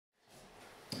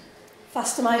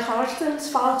Fast my hartens,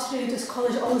 far through this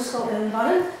college all Scotland and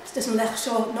Barron. This is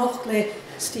Lechshaw Knockley,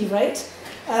 Steve Wright.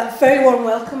 Very warm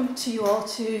welcome to you all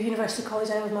to University College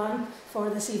Isle of Man for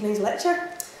this evening's lecture.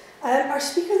 Our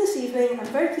speaker this evening, I'm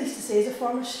very pleased to say, is a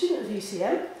former student of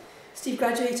UCM. Steve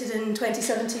graduated in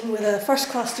 2017 with a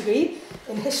first-class degree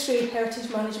in History, Heritage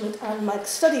Management and Manx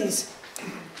Studies.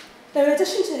 Now, in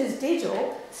addition to his day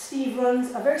job, Steve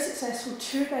runs a very successful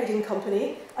tour guiding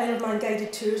company, Isle of Man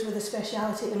Guided Tours, with a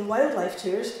speciality in wildlife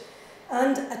tours.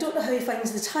 And I don't know how he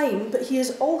finds the time, but he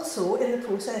is also in the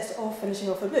process of finishing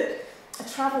off a book, a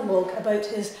travel log about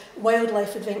his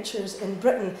wildlife adventures in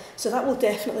Britain. So that will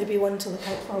definitely be one to look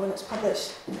out for when it's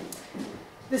published.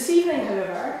 This evening,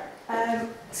 however,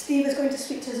 Steve is going to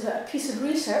speak to us about a piece of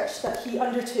research that he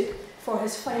undertook for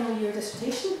his final year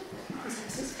dissertation.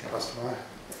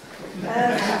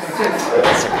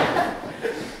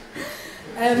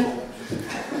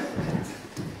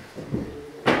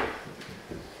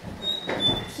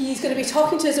 He's going to be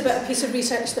talking to us about a piece of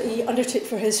research that he undertook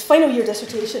for his final year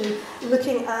dissertation,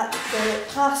 looking at the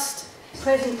past,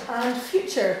 present and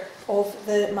future of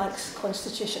the Manx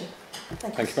Constitution.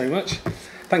 Thank you very much.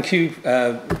 Thank you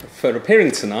for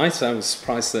appearing tonight. I was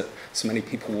surprised that so many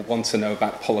people would want to know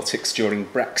about politics during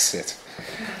Brexit.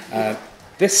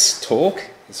 This talk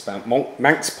is about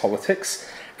Manx politics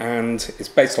and is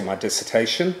based on my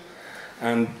dissertation.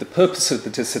 And the purpose of the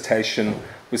dissertation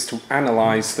was to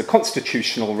analyse the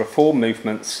constitutional reform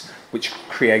movements which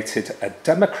created a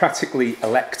democratically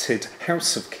elected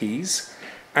House of Keys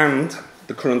and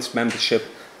the current membership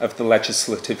of the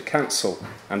Legislative Council.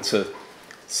 And to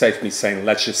save me saying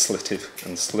legislative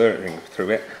and slurring through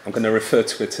it, I'm going to refer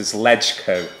to it as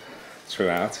LegCo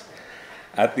throughout.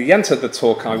 At the end of the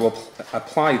talk, I will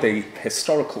apply the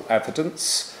historical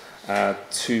evidence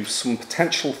to some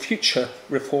potential future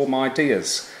reform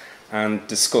ideas and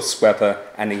discuss whether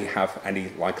any have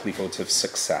any likelihood of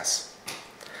success.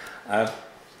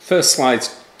 First slide,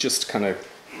 just kind of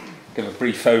give a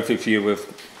brief overview of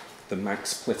the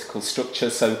Manx political structure.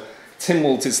 So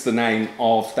Tynwald is the name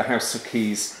of the House of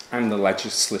Keys and the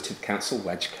Legislative Council,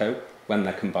 LegCo, when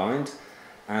they're combined.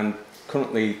 And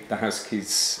currently, the House of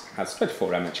Keys has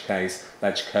 24 MHKs,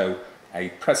 LegCo, a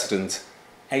president,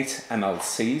 8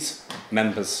 MLCs,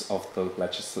 members of the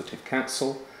Legislative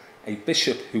Council, a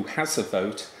bishop who has a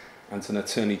vote, and an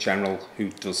Attorney General who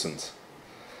doesn't.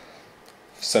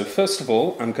 So first of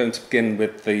all, I'm going to begin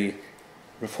with the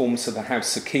reforms of the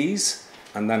House of Keys,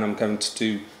 and then I'm going to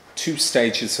do 2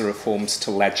 stages of reforms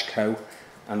to LegCo,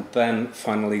 and then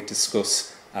finally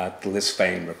discuss the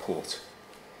Lisbane report.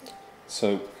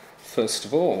 So first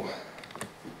of all,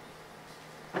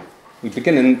 we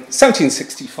begin in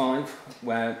 1765,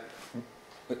 where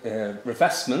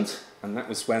revestment, and that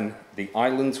was when the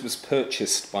island was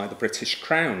purchased by the British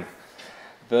Crown.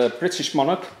 The British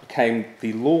monarch became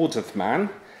the Lord of Man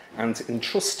and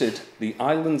entrusted the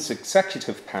island's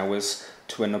executive powers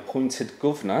to an appointed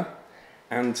governor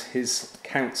and his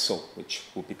council, which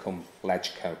will become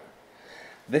LegCo.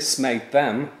 This made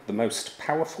them the most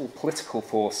powerful political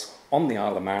force on the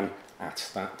Isle of Man at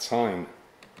that time.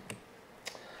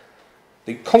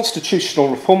 The constitutional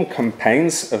reform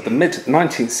campaigns of the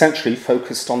mid-19th century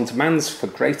focused on demands for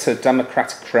greater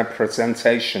democratic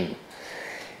representation.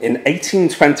 In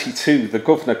 1822, the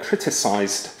governor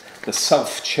criticised the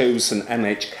self-chosen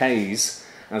MHKs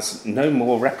as no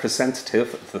more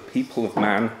representative of the people of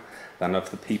Man than of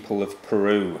the people of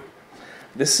Peru.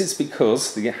 This is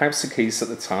because the House of Keys at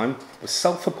the time was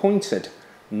self-appointed,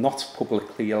 not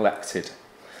publicly elected.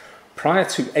 Prior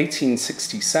to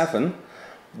 1867,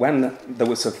 when there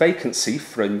was a vacancy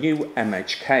for a new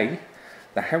MHK,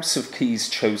 the House of Keys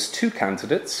chose 2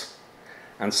 candidates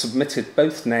and submitted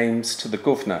both names to the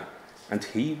governor, and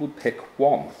he would pick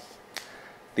one.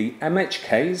 The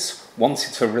MHKs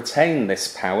wanted to retain this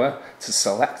power to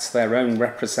select their own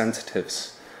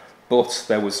representatives, but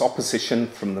there was opposition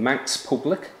from the Manx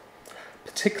public,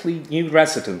 particularly new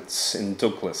residents in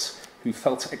Douglas, who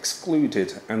felt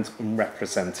excluded and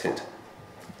unrepresented.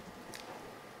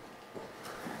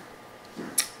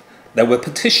 There were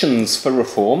petitions for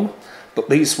reform, but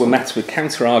these were met with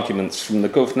counter-arguments from the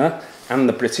governor and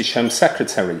the British Home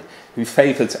Secretary, who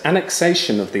favoured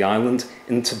annexation of the island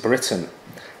into Britain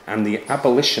and the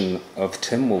abolition of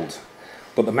Tynwald.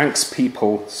 But the Manx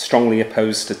people strongly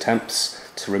opposed attempts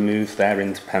to remove their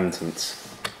independence.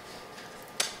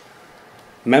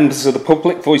 Members of the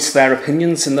public voiced their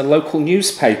opinions in the local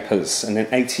newspapers, and in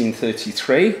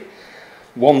 1833,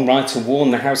 one writer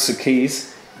warned the House of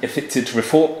Keys if it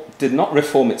did not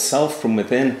reform itself from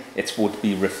within, it would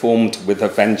be reformed with a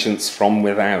vengeance from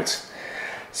without.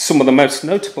 Some of the most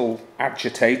notable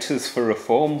agitators for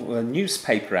reform were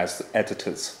newspaper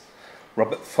editors.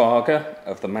 Robert Farger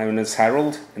of the Mariners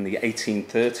Herald in the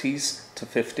 1830s to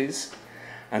 50s,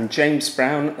 and James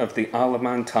Brown of the Isle of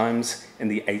Man Times in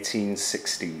the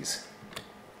 1860s.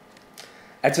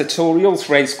 Editorials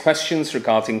raised questions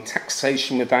regarding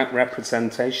taxation without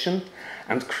representation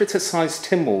and criticised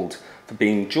Tynwald for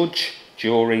being judge,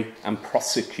 jury and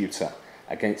prosecutor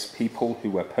against people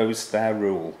who opposed their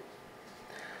rule.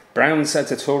 Brown's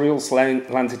editorials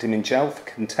landed him in jail for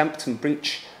contempt and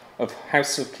breach of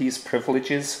House of Keys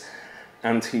privileges,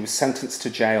 and he was sentenced to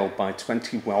jail by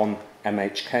 21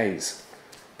 MHKs.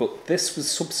 But this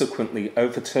was subsequently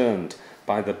overturned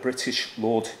by the British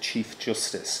Lord Chief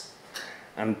Justice.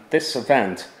 And this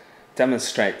event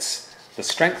demonstrates the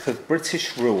strength of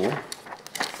British rule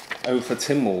over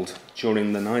Tynwald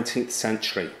during the 19th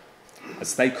century,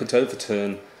 as they could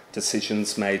overturn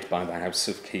decisions made by the House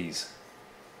of Keys.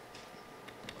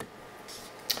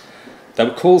 There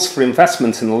were calls for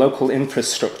investment in the local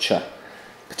infrastructure,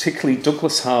 particularly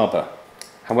Douglas Harbour.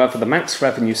 However, the Manx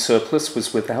revenue surplus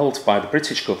was withheld by the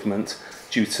British government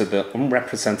due to the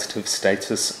unrepresentative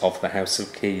status of the House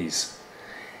of Keys.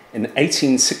 In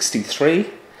 1863,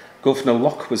 Governor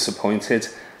Locke was appointed,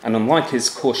 and unlike his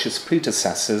cautious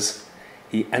predecessors,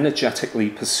 he energetically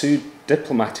pursued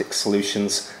diplomatic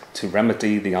solutions to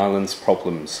remedy the island's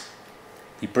problems.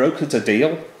 He brokered a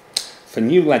deal for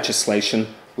new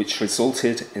legislation which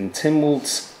resulted in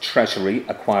Tynwald's treasury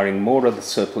acquiring more of the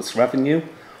surplus revenue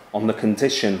on the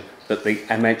condition that the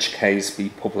MHKs be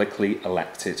publicly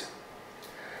elected.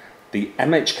 The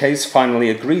MHKs finally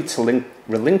agreed to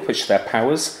relinquish their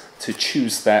powers to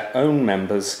choose their own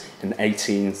members in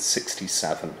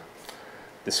 1867.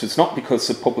 This was not because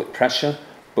of public pressure,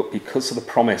 but because of the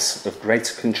promise of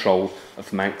greater control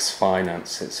of Manx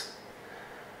finances.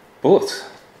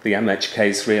 But the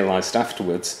MHKs realised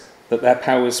afterwards that their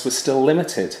powers were still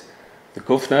limited. The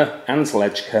Governor and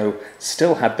Legco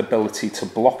still had the ability to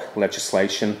block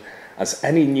legislation, as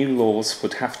any new laws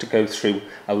would have to go through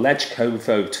a Legco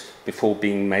vote before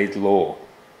being made law.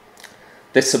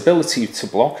 This ability to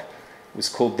block was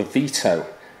called the veto,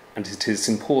 and it is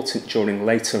important during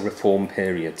later reform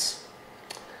periods.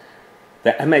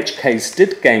 The MHKs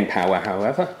did gain power,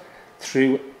 however,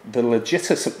 through the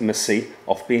legitimacy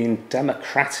of being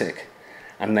democratic,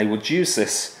 and they would use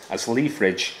this as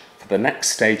leverage for the next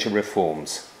stage of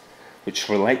reforms, which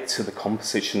relate to the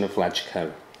composition of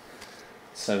Legco.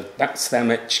 So that's the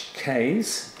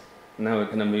MHKs. Now we're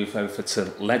going to move over to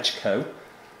Legco,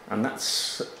 and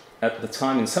that's, at the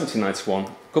time in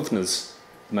 1791, Governor's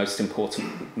most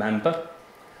important member,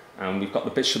 and we've got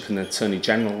the Bishop and the Attorney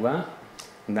General there,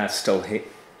 and they're still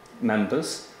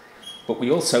members. But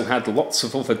we also had lots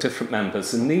of other different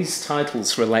members, and these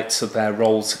titles relate to their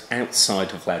roles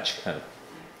outside of Legco.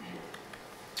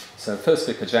 So first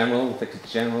Vicar General,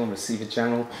 Receiver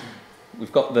General.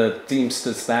 We've got the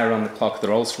Deemsters there on the Clerk of the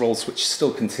Rolls, roles which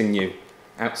still continue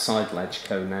outside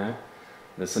Legco now.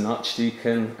 There's an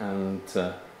Archdeacon and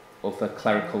other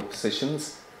clerical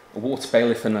positions, a Water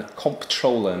Bailiff and a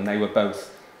Comptroller, and they were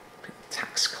both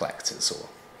tax collectors.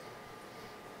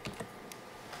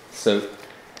 So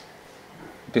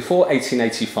before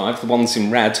 1885, the ones in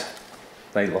red,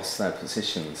 they lost their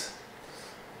positions.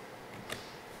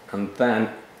 And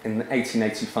then in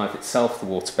 1885 itself, the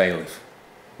Water Bailiff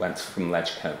went from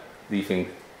Legco,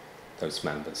 leaving those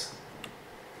members.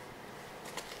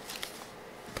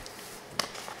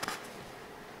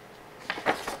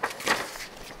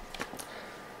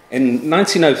 In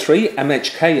 1903,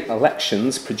 MHK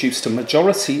elections produced a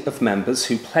majority of members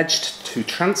who pledged to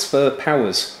transfer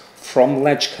powers from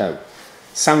Legco.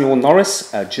 Samuel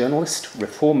Norris, a journalist,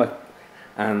 reformer,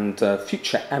 and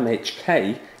future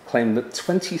MHK, claimed that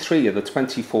 23 of the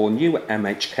 24 new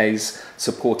MHKs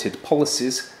supported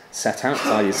policies set out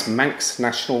by his Manx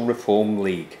National Reform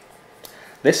League.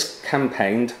 This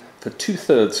campaigned for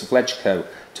 2/3 of Legco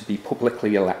to be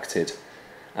publicly elected,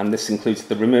 and this included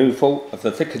the removal of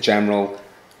the Vicar General,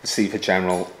 Receiver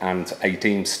General and a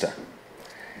Deemster.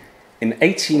 In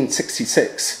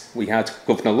 1866, we had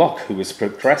Governor Locke, who was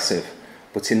progressive,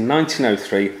 but in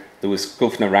 1903 there was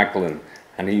Governor Raglan,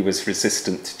 and he was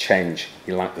resistant to change.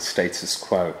 He liked the status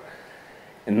quo.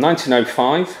 In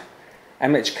 1905,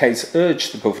 MHKs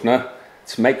urged the Governor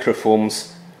to make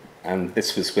reforms, and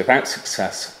this was without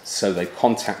success, so they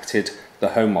contacted the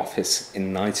Home Office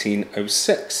in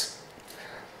 1906.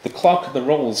 The Clerk of the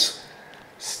Rolls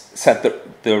said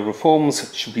that the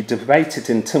reforms should be debated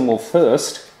in Tynwald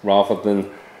first, rather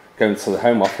than going to the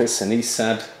Home Office, and he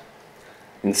said,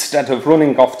 instead of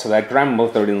running off to their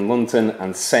grandmother in London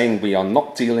and saying we are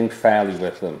not dealing fairly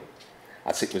with them,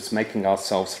 as it was making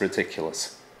ourselves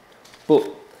ridiculous. But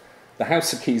the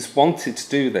House of Keys wanted to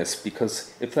do this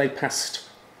because if they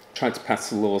tried to pass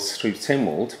the laws through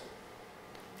Tynwald,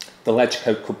 the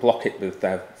Legco could block it with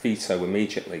their veto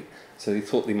immediately. So they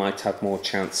thought they might have more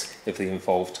chance if they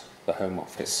involved the Home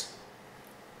Office.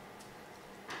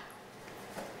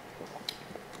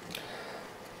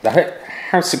 The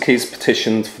House of Keys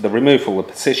petitioned for the removal of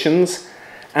petitions,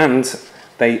 and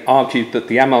they argued that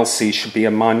the MLC should be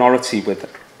a minority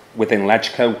within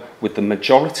Legco, with the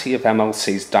majority of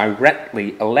MLCs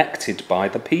directly elected by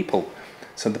the people.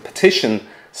 So the petition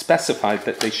specified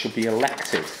that they should be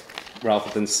elected rather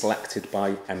than selected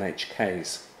by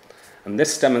MHKs. And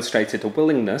this demonstrated a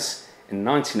willingness in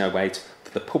 1908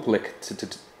 for the public to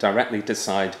directly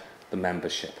decide the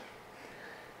membership.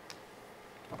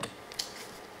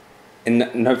 In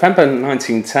November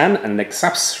 1910, an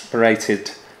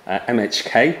exasperated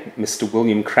MHK, Mr.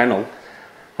 William Crennel,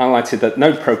 highlighted that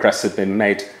no progress had been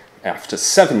made after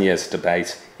 7 years of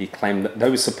debate. He claimed that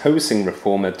those opposing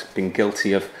reform had been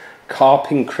guilty of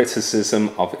carping criticism,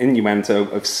 of innuendo,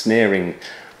 of sneering,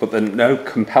 but that no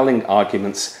compelling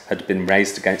arguments had been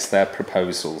raised against their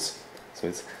proposals. So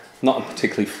it's not a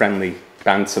particularly friendly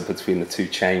banter between the two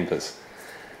chambers.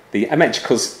 The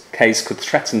MHKs could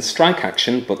threaten strike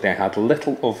action, but they had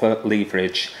little other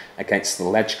leverage against the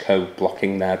Legco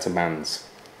blocking their demands.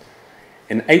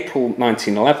 In April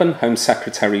 1911, Home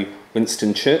Secretary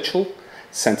Winston Churchill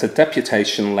sent a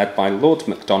deputation led by Lord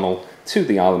Macdonald to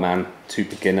the Isle of Man to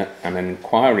begin an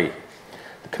inquiry.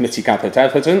 The committee gathered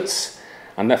evidence,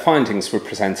 and their findings were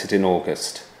presented in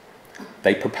August.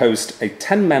 They proposed a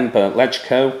 10-member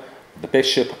Legco, the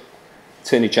Bishop,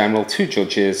 Attorney General, 2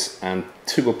 judges and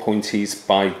 2 appointees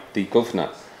by the Governor,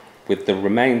 with the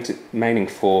remaining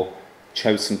 4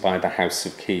 chosen by the House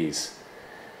of Keys.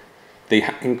 The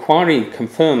inquiry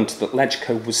confirmed that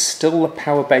Legco was still the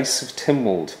power base of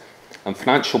Tynwald, and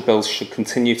financial bills should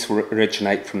continue to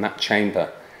originate from that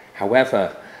chamber.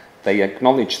 However, they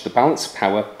acknowledged the balance of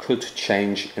power could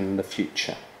change in the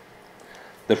future.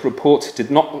 The report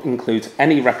did not include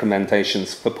any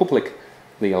recommendations for publicly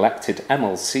elected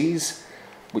MLCs,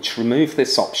 which removed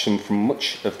this option from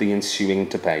much of the ensuing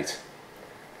debate.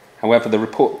 However, the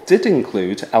report did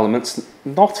include elements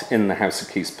not in the House of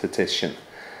Keys petition,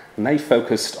 and they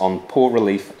focused on poor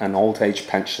relief and old age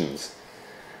pensions.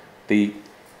 In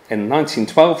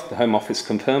 1912, the Home Office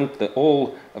confirmed that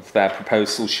all of their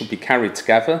proposals should be carried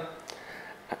together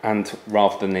and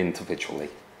rather than individually.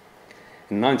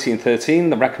 In 1913,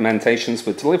 the recommendations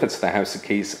were delivered to the House of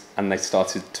Keys and they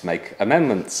started to make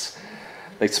amendments.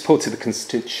 They supported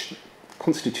the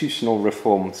constitutional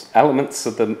reforms elements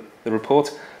of the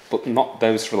report, but not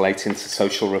those relating to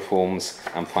social reforms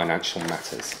and financial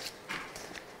matters.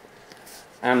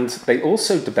 And they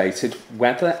also debated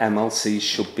whether MLCs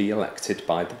should be elected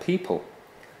by the people.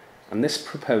 And this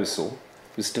proposal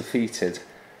was defeated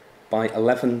by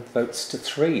 11 votes to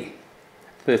 13.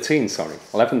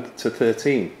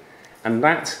 And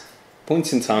that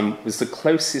point in time was the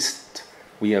closest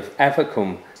we have ever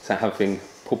come to having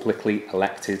publicly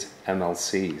elected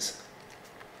MLCs.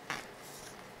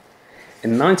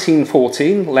 In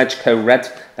 1914, Legco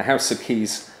read the House of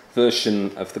Keys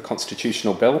version of the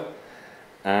Constitutional Bill,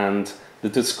 and the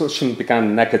discussion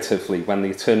began negatively when the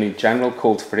Attorney General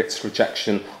called for its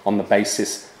rejection on the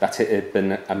basis that it had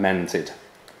been amended.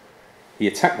 He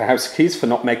attacked the House of Keys for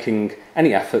not making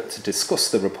any effort to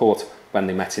discuss the report when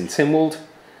they met in Tynwald,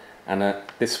 and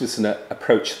this was an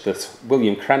approach that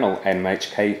William Crennel,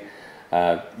 MHK,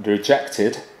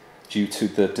 rejected due to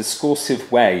the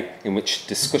discursive way in which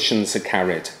discussions are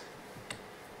carried.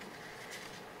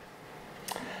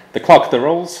 The Clerk of the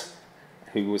Rolls,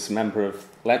 who was a member of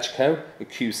Legco,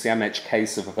 accused the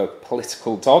MHKs of a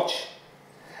political dodge,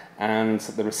 and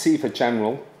the Receiver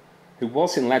General, who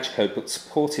was in Legco but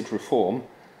supported reform,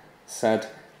 said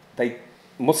they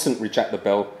mustn't reject the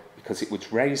bill because it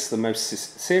would raise the most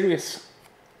serious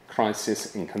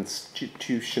crisis in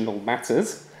constitutional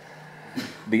matters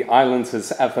the island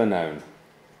has ever known.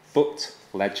 But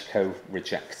Legco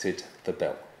rejected the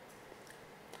bill.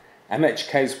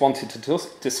 MHKs wanted to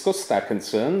discuss their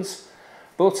concerns,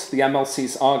 but the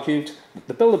MLCs argued that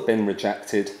the bill had been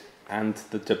rejected and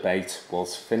the debate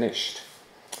was finished.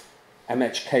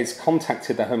 MHKs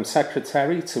contacted the Home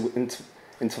Secretary to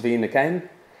intervene again,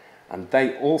 and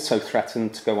they also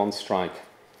threatened to go on strike,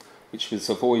 which was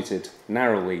avoided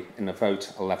narrowly in a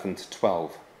vote 11 to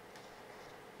 12.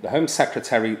 The Home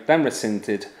Secretary then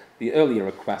rescinded the earlier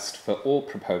request for all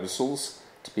proposals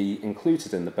to be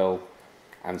included in the bill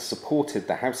and supported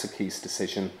the House of Keys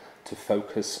decision to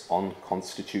focus on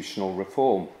constitutional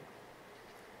reform.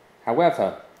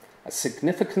 However, A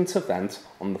significant event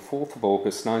on the 4th of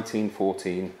August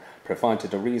 1914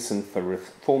 provided a reason for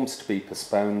reforms to be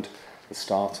postponed, the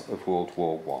start of World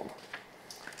War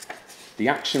I. The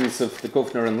actions of the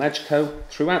Governor and Legco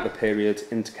throughout the period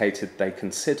indicated they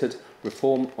considered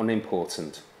reform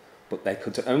unimportant, but they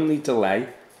could only delay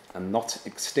and not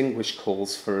extinguish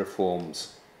calls for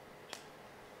reforms.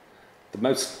 The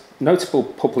most notable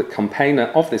public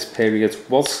campaigner of this period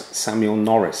was Samuel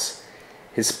Norris.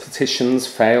 His petitions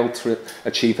failed to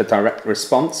achieve a direct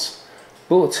response,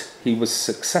 but he was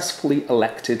successfully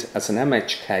elected as an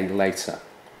MHK later.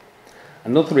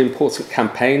 Another important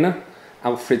campaigner,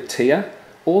 Alfred Thier,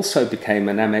 also became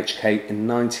an MHK in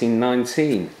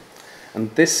 1919,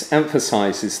 and this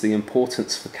emphasises the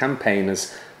importance for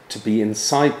campaigners to be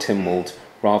inside Tynwald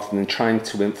rather than trying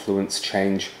to influence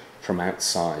change from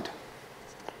outside.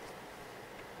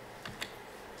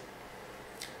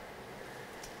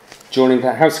 During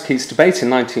the House of Keys debate in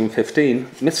 1915,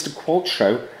 Mr.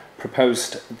 Qualtrough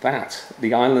proposed that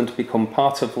the island become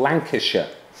part of Lancashire,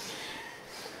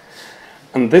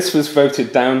 and this was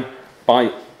voted down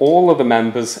by all of the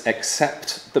members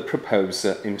except the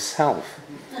proposer himself.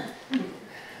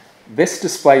 This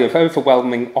display of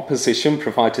overwhelming opposition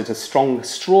provided a strong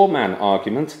straw man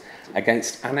argument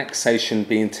against annexation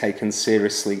being taken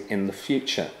seriously in the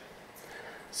future.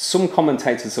 Some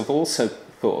commentators have also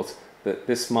thought that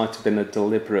this might have been a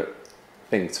deliberate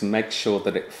thing to make sure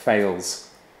that it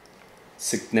fails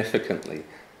significantly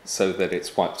so that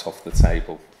it's wiped off the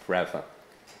table forever.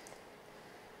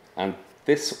 And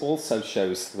this also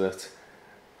shows that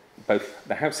both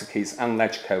the House of Keys and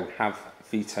Legco have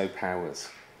veto powers.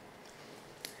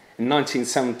 In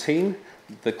 1917,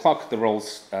 the Clerk of the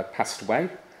Rolls passed away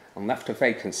and left a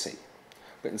vacancy.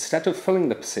 But instead of filling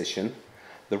the position,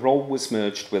 the roll was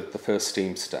merged with the First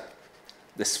Teamster.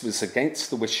 This was against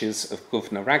the wishes of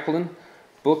Governor Raglan,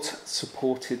 but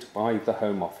supported by the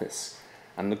Home Office,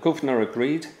 and the Governor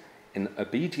agreed in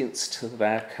obedience to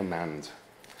their command.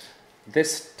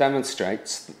 This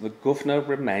demonstrates that the Governor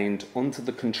remained under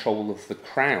the control of the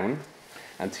Crown,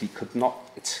 and he could not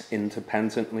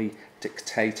independently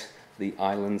dictate the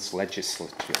island's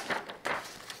legislature.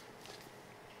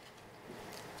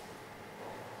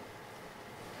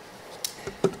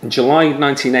 In July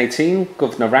 1918,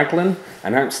 Governor Raglan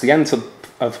announced the end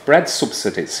of bread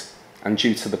subsidies, and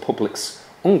due to the public's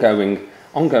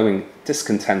ongoing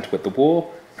discontent with the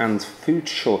war and food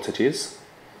shortages,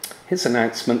 his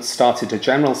announcement started a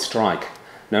general strike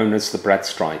known as the bread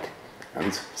strike,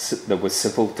 and there were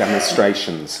civil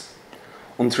demonstrations.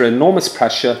 Under enormous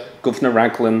pressure, Governor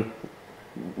Raglan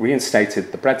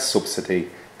reinstated the bread subsidy,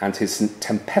 and his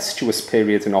tempestuous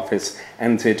period in office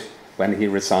ended when he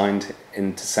resigned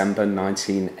in December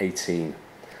 1918.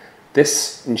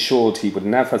 This ensured he would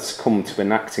never succumb to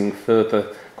enacting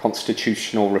further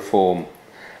constitutional reform,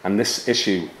 and this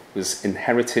issue was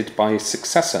inherited by his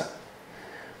successor.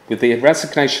 With the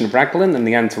resignation of Raglan and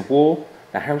the end of war,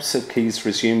 the House of Keys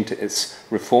resumed its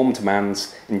reform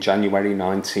demands in January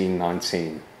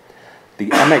 1919. The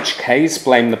MHKs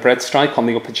blamed the bread strike on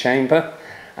the upper chamber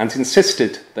and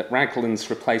insisted that Raglan's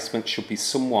replacement should be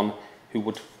someone who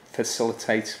would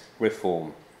facilitate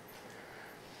reform.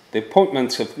 The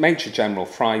appointment of Major General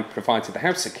Fry provided the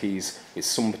House of Keys with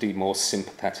somebody more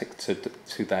sympathetic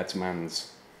to their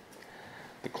demands.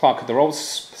 The Clerk of the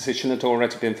Rolls position had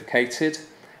already been vacated,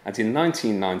 and in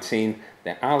 1919,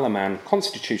 the Alaman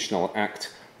Constitutional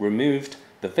Act removed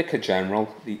the Vicar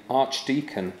General, the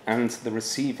Archdeacon, and the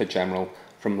Receiver General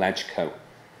from Legco,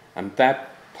 and their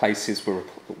places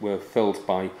were filled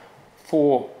by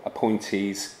 4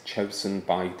 appointees chosen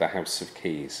by the House of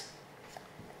Keys.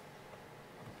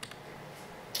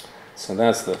 So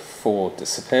there's the 4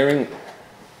 disappearing.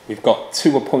 We've got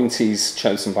 2 appointees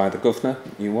chosen by the Governor,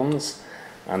 new ones,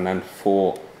 and then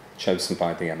 4 chosen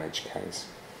by the MHKs.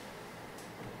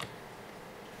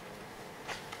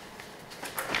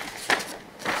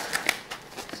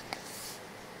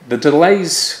 The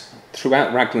delays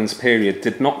throughout Raglan's period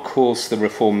did not cause the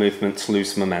reform movement to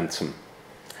lose momentum.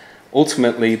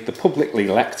 Ultimately, the publicly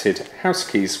elected House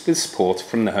of Keys, with support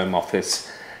from the Home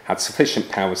Office, had sufficient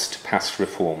powers to pass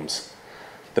reforms.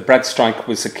 The bread strike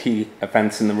was a key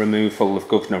event in the removal of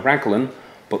Governor Raglan,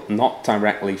 but not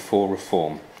directly for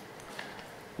reform.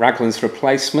 Raglan's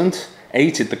replacement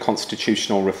aided the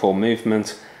constitutional reform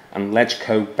movement, and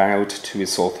Legco bowed to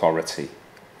his authority.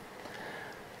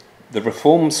 The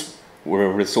reforms were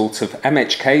a result of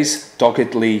MHKs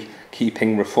doggedly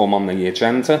keeping reform on the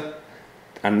agenda,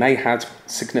 and they had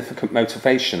significant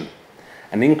motivation.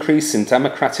 An increase in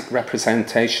democratic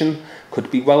representation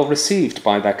could be well received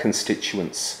by their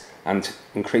constituents, and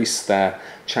increase their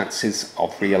chances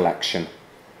of re-election.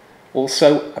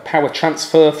 Also, a power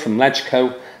transfer from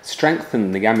LegCo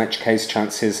strengthened the MHK's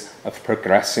chances of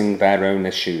progressing their own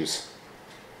issues.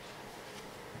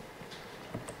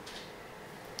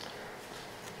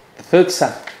 The third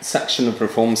section of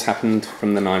reforms happened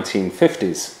from the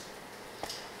 1950s.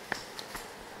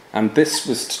 And this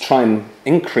was to try and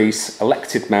increase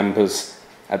elected members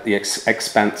at the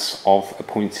expense of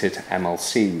appointed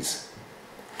MLCs.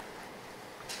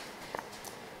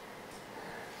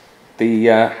 The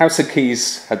House of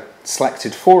Keys had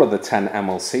selected 4 of the 10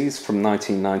 MLCs from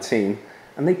 1919,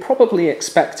 and they probably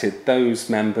expected those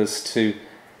members to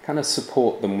kind of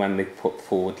support them when they put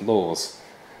forward laws.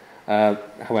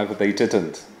 However, they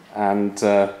didn't, and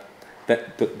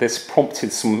this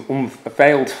prompted some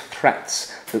unveiled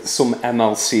threats that some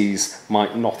MLCs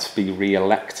might not be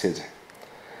re-elected.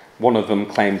 One of them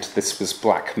claimed this was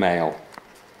blackmail.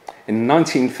 In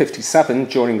 1957,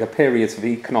 during a period of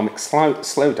economic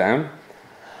slowdown,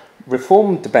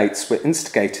 reform debates were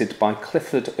instigated by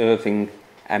Clifford Irving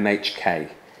MHK.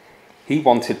 He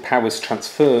wanted powers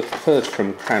transferred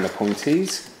from Crown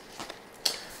appointees,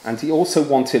 and he also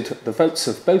wanted the votes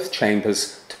of both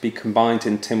chambers to be combined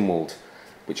in Tynwald,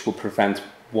 which will prevent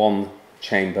one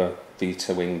chamber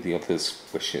vetoing the other's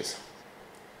wishes.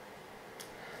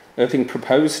 Irving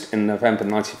proposed in November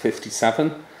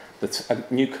 1957 that a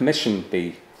new commission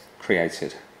be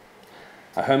created.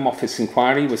 A Home Office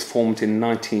inquiry was formed in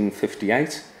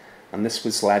 1958, and this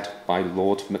was led by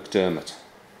Lord McDermott.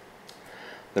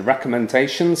 The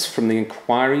recommendations from the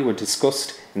inquiry were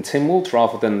discussed in Tynwald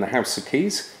rather than the House of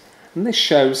Keys, and this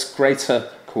shows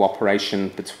greater cooperation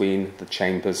between the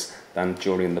chambers than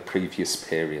during the previous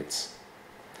periods.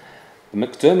 The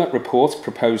McDermott report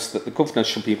proposed that the Governor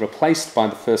should be replaced by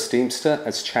the First Deemster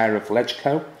as chair of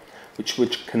LegCo, which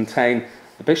would contain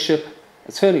the Bishop,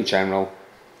 Attorney General,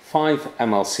 5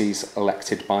 MLCs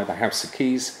elected by the House of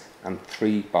Keys and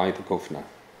 3 by the Governor.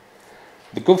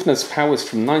 The Governor's powers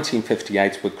from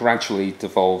 1958 were gradually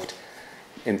devolved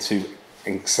into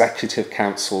executive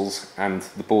councils and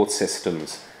the board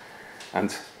systems,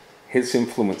 and his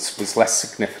influence was less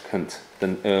significant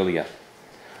than earlier.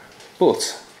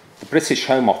 But the British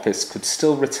Home Office could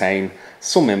still retain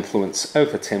some influence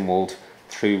over Tynwald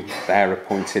through their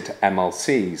appointed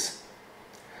MLCs.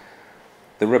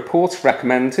 The report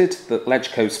recommended that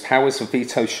LegCo's powers of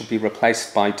veto should be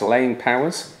replaced by delaying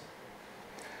powers,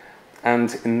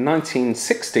 and in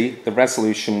 1960 the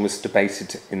resolution was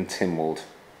debated in Tynwald.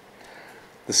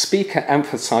 The Speaker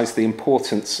emphasised the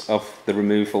importance of the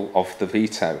removal of the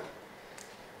veto,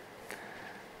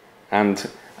 and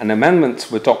an amendment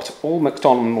to adopt all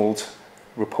MacDonald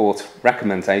report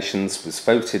recommendations was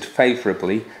voted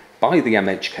favourably by the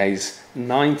MHKs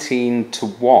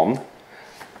 19-1,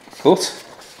 but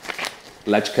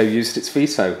LegCo used its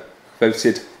veto,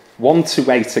 voted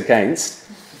 1-8 against,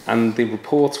 and the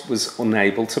report was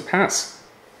unable to pass.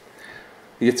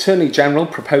 The Attorney General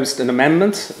proposed an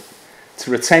amendment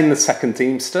to retain the second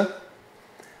Deemster,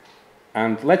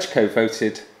 and LegCo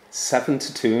voted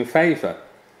 7-2 in favour.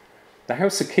 The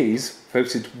House of Keys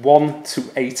voted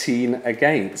 1-18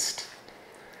 against.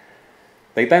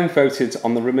 They then voted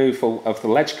on the removal of the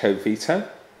LegCo veto.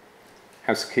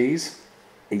 House of Keys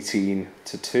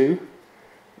 18-2,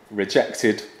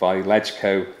 rejected by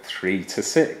LegCo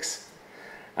 3-6.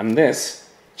 And this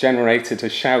generated a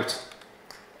shout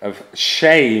of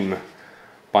shame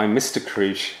by Mr.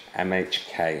 Crouch,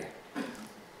 MHK.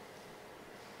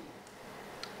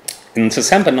 In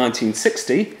December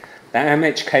 1960, the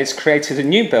MHKs created a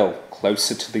new bill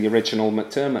closer to the original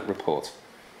McDermott report.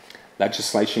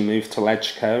 Legislation moved to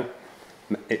LegCo.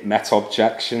 It met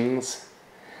objections.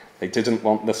 They didn't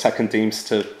want the second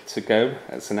Deemster to go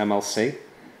as an MLC,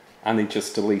 and they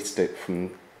just deleted it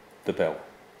from the bill.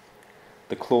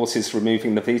 The clauses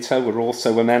removing the veto were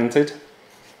also amended,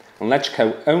 and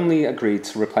LegCo only agreed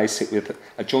to replace it with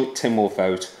a joint Tynwald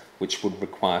vote, which would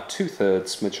require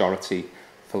 2/3 majority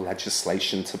for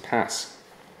legislation to pass.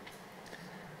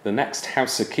 The next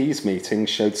House of Keys meeting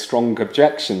showed strong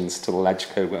objections to the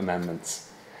LegCo amendments.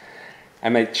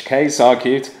 MHKs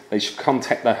argued they should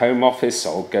contact the Home Office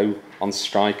or go on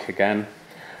strike again,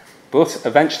 but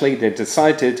eventually they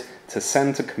decided to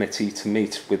send a committee to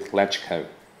meet with LegCo.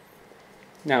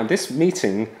 Now, this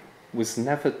meeting was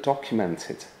never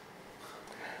documented,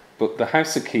 but the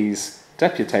House of Keys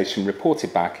deputation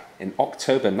reported back in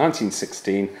October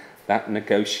 1916 that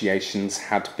negotiations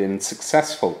had been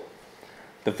successful.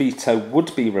 The veto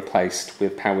would be replaced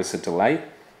with powers of delay.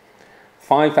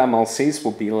 5 MLCs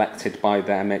will be elected by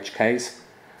the MHKs,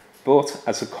 but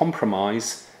as a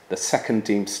compromise, the second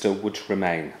Deemster would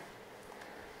remain.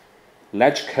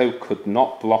 LegCo could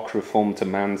not block reform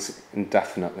demands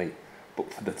indefinitely,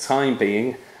 but for the time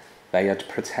being, they had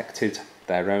protected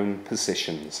their own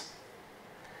positions.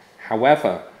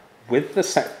 However, with the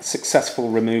successful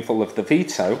removal of the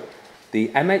veto, the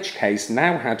MHKs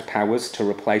now had powers to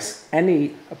replace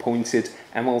any appointed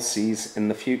MLCs in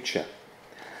the future.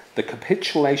 The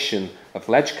capitulation of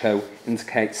LegCo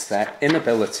indicates their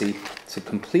inability to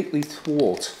completely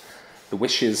thwart the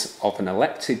wishes of an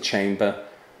elected chamber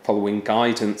following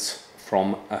guidance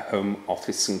from a Home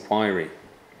Office inquiry,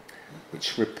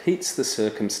 which repeats the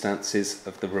circumstances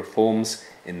of the reforms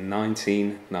in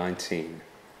 1919.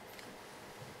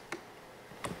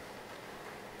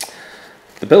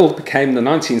 The bill became the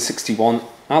 1961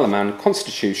 Alaman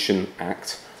Constitution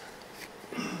Act,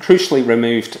 crucially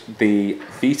removed the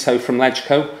veto from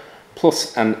LegCo,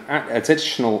 plus an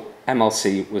additional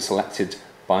MLC was elected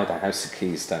by the House of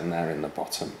Keys down there in the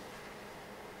bottom.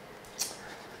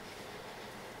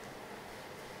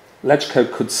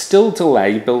 LegCo could still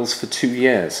delay bills for 2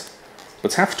 years,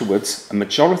 but afterwards a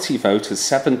majority vote of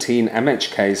 17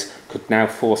 MHKs could now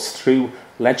force through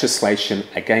legislation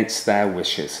against their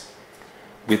wishes.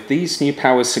 With these new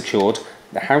powers secured,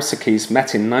 the House of Keys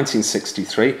met in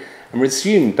 1963 and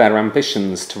resumed their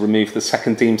ambitions to remove the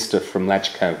second Deemster from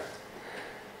LegCo.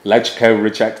 LegCo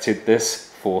rejected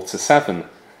this 4-7.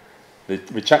 The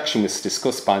rejection was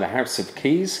discussed by the House of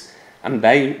Keys, and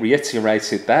they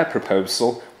reiterated their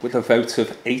proposal with a vote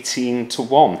of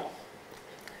 18-1.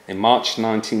 In March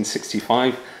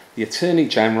 1965, the Attorney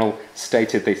General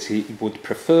stated that he would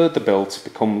prefer the bill to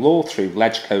become law through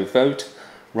LegCo vote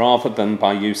rather than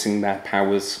by using their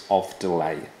powers of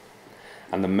delay,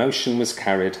 and the motion was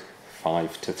carried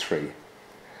 5-3.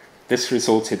 This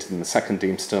resulted in the second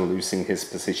Deemster losing his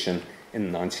position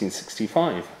in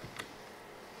 1965.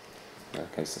 There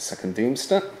goes the second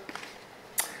Deemster.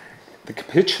 The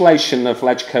capitulation of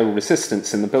LegCo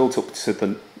resistance in the build-up to the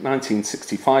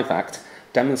 1965 Act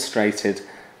demonstrated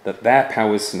that their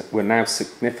powers were now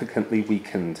significantly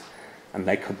weakened and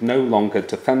they could no longer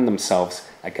defend themselves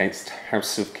against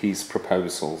House of Keys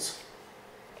proposals.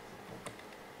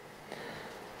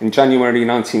 In January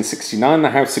 1969, the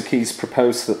House of Keys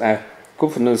proposed that their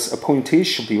governor's appointees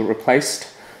should be replaced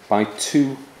by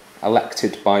 2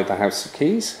 elected by the House of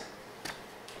Keys.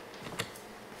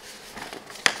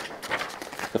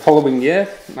 The following year,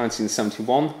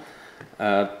 1971,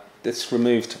 this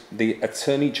removed the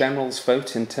Attorney General's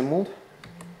vote in Tynwald.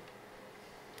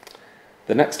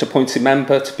 The next appointed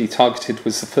member to be targeted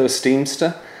was the first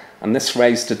Deemster, and this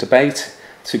raised a debate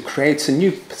to create a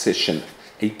new position,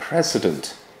 a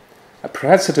president. A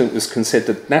president was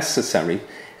considered necessary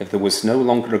if there was no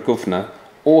longer a governor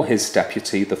or his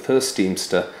deputy, the first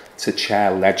Deemster, to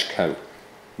chair LegCo.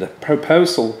 The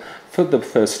proposal for the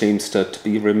first Deemster to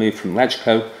be removed from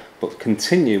LegCo but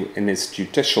continue in his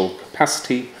judicial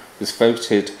capacity was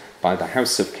voted by the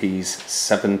House of Keys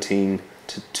 17-2.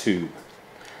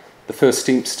 The first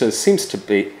Deemster ceased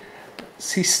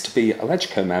to be a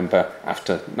LegCo member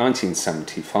after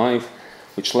 1975,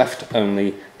 which left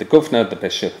only the Governor, the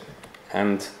Bishop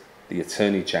and the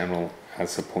Attorney General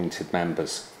as appointed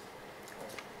members.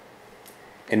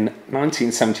 In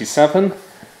 1977,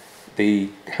 the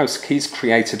House of Keys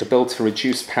created a bill to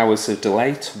reduce powers of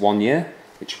delay to 1 year,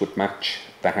 which would match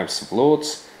the House of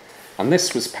Lords, and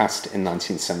this was passed in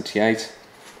 1978.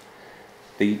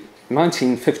 The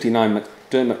 1959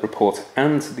 McDermott Report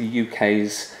and the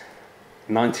UK's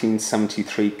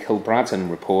 1973 Kilbraden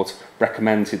Report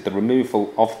recommended the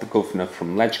removal of the Governor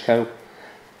from LegCo.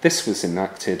 This was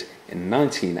enacted in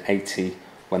 1980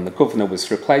 when the Governor was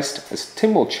replaced as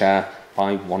Tynwald Chair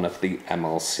by one of the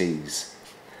MLCs.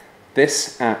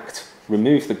 This Act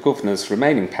removed the Governor's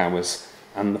remaining powers,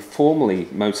 and the formerly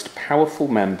most powerful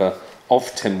member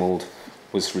of Tynwald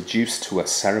was reduced to a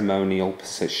ceremonial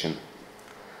position.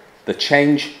 The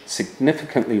change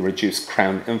significantly reduced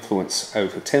Crown influence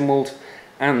over Tynwald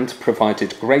and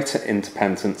provided greater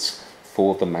independence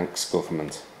for the Manx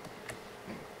government.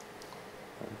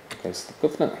 There goes the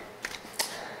Governor.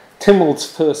 Tynwald's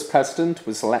first president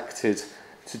was elected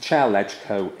to chair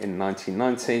LegCo in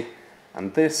 1990,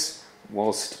 and this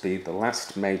was to be the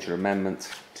last major amendment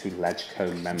to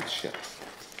LegCo membership.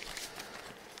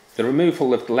 The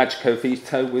removal of the LegCo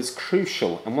veto was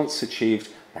crucial, and once achieved,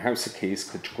 the House of Keys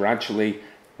could gradually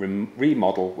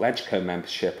remodel LegCo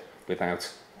membership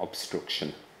without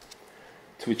obstruction.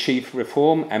 To achieve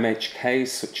reform, MHKs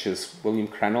such as William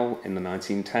Crenell in the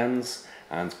 1910s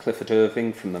and Clifford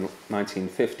Irving from the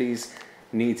 1950s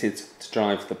needed to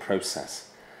drive the process.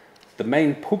 The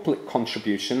main public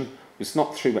contribution was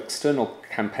not through external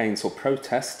campaigns or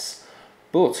protests,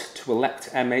 but to elect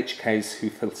MHKs who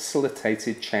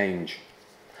facilitated change.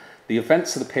 The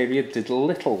events of the period did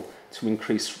little to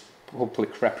increase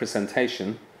public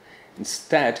representation.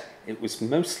 Instead, it was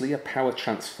mostly a power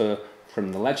transfer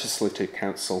from the Legislative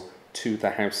Council to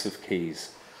the House of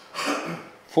Keys.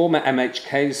 Former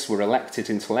MHKs were elected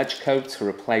into LegCo to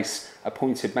replace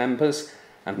appointed members,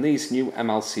 and these new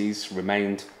MLCs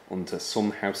remained under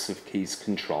some House of Keys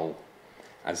control,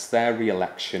 as their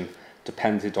re-election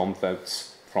depended on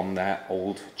votes from their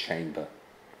old chamber.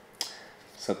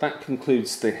 So that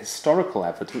concludes the historical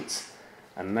evidence,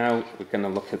 and now we're going to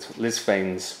look at Liz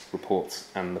Vane's reports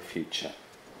and the future.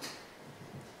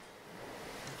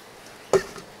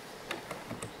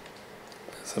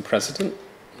 As the President.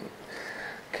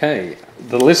 Okay,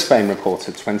 the Liz Vane report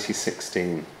of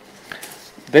 2016.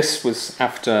 This was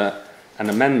after an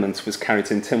amendment was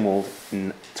carried in Tynwald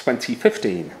in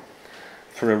 2015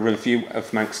 for a review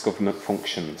of Manx government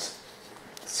functions.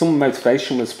 Some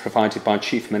motivation was provided by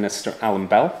Chief Minister Alan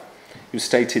Bell, who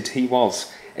stated he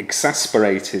was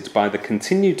exasperated by the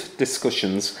continued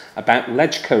discussions about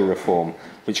LegCo reform,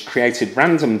 which created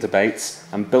random debates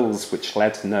and bills which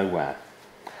led nowhere.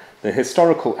 The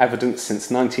historical evidence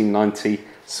since 1990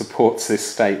 supports this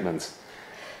statement.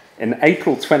 In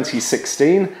April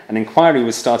 2016, an inquiry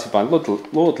was started by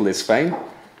Lord Liz Vane,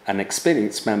 an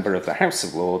experienced member of the House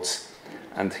of Lords,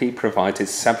 and he provided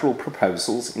several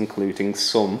proposals, including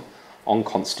some on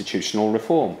constitutional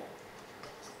reform.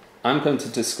 I'm going to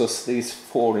discuss these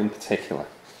four in particular.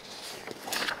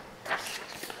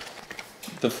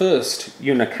 The first,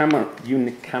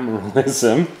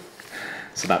 unicameralism,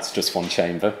 so that's just one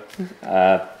chamber.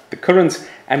 The current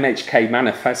MHK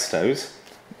manifestos,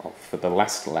 for the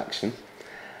last election,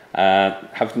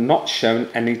 have not shown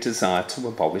any desire to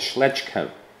abolish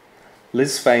LegCo.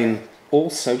 Liz Vane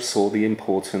also saw the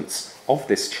importance of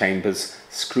this chamber's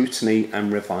scrutiny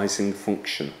and revising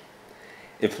function.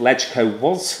 If LegCo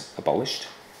was abolished,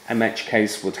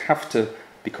 MHKs would have to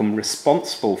become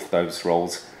responsible for those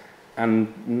roles,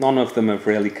 and none of them have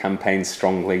really campaigned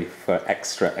strongly for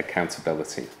extra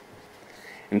accountability.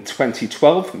 In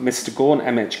 2012, Mr. Gorn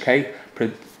MHK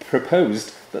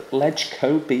proposed that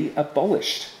LegCo be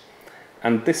abolished,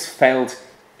 and this failed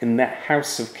in the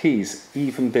House of Keys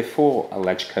even before a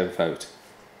LegCo vote.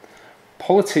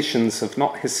 Politicians have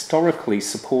not historically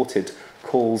supported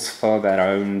calls for their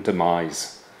own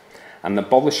demise, and the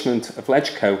abolishment of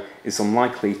LegCo is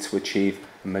unlikely to achieve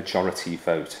a majority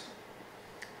vote.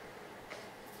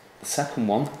 The second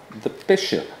one, the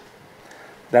Bishop.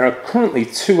 There are currently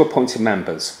two appointed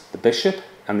members, the Bishop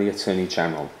and the Attorney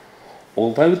General.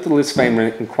 Although the Liz Vane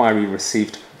inquiry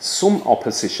received some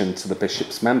opposition to the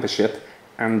Bishop's membership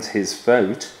and his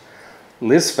vote,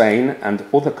 Liz Vane and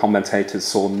other commentators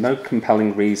saw no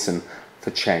compelling reason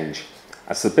for change,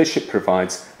 as the Bishop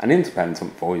provides an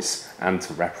independent voice and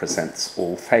represents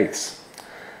all faiths.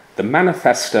 The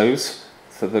manifestos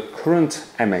for the current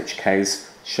MHKs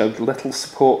showed little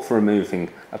support for removing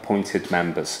appointed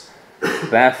members.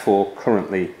 Therefore,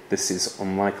 currently, this is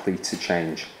unlikely to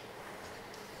change.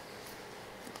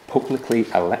 Publicly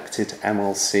elected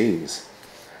MLCs.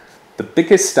 The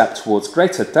biggest step towards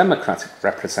greater democratic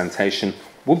representation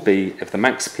would be if the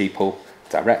Manx people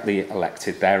directly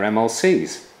elected their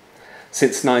MLCs.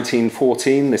 Since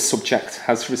 1914, this subject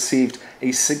has received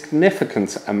a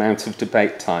significant amount of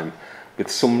debate time, with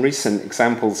some recent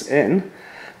examples in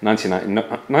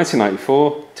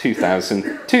 1994,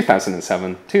 2000,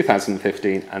 2007,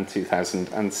 2015 and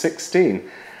 2016,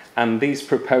 and these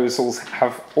proposals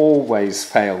have always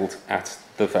failed at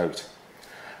the vote.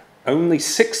 Only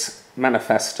 6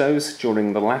 manifestos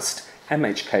during the last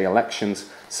MHK elections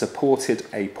supported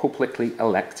a publicly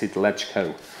elected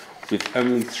LegCo, with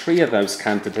only 3 of those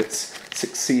candidates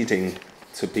succeeding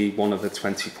to be one of the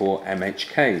 24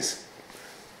 MHKs.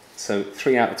 So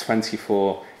 3 out of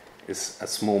 24 is a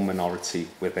small minority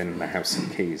within the House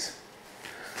of Keys.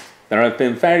 There have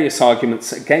been various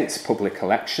arguments against public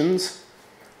elections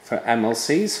for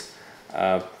MLCs.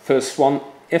 First one,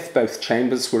 if both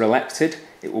chambers were elected,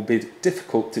 it will be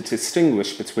difficult to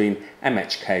distinguish between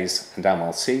MHKs and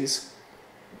MLCs.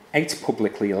 8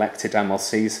 publicly elected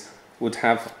MLCs would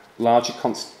have larger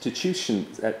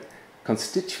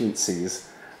constituencies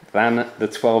than the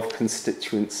 12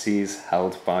 constituencies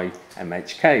held by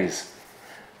MHKs.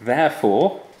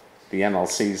 Therefore, the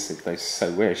MLCs, if they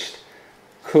so wished,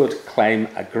 could claim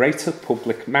a greater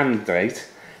public mandate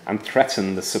and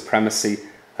threaten the supremacy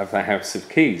of the House of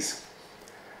Keys.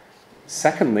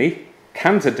 Secondly,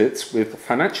 candidates with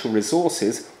financial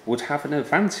resources would have an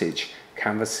advantage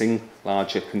canvassing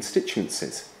larger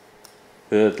constituencies.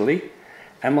 Thirdly,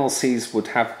 MLCs would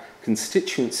have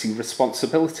constituency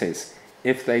responsibilities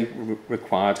if they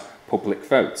required public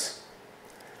votes.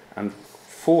 And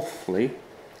fourthly,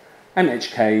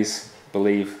 MHKs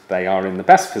believe they are in the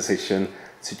best position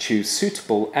to choose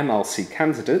suitable MLC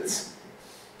candidates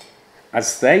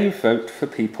as they vote for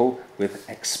people with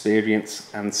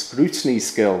experience and scrutiny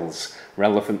skills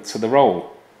relevant to the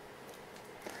role.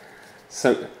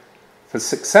 So, for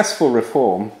successful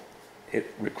reform,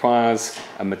 it requires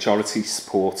a majority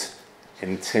support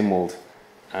in Tynwald,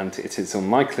 and it is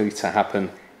unlikely to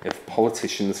happen if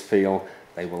politicians feel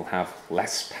they will have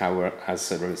less power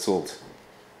as a result.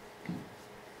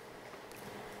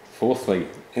 Fourthly,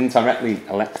 indirectly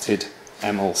elected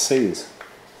MLCs.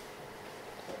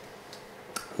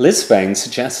 Liz Vane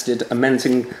suggested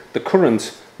amending the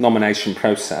current nomination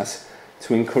process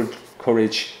to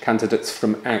encourage candidates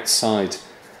from outside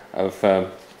of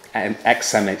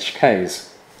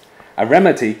ex-MHKs. A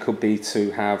remedy could be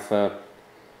to have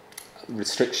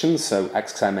restrictions, so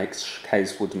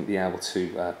ex-MHKs wouldn't be able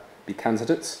to be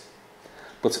candidates.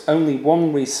 But only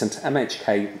one recent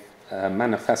MHK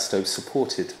manifesto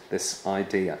supported this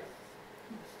idea.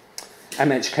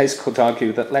 MHKs could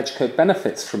argue that LegCo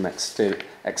benefits from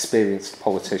experienced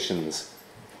politicians.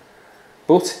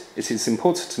 But it is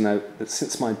important to note that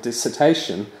since my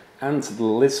dissertation and the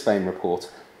Liz Vane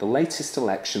report, the latest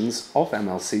elections of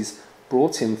MLCs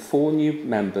brought in 4 new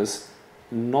members,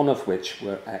 none of which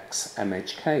were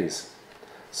ex-MHKs.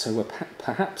 So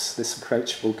perhaps this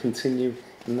approach will continue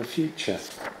in the future.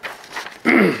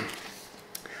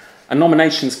 A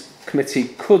nominations committee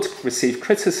could receive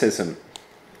criticism.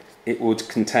 It would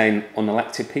contain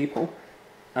unelected people,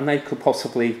 and they could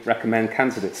possibly recommend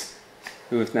candidates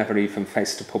who have never even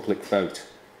faced a public vote.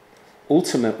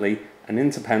 Ultimately, an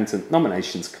independent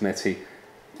nominations committee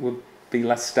would be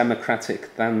less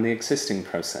democratic than the existing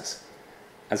process,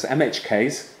 as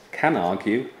MHKs can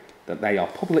argue that they are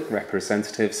public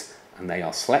representatives and they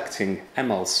are selecting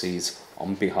MLCs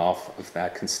on behalf of their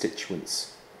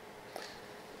constituents.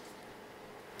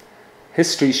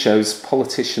 History shows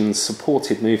politicians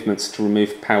supported movements to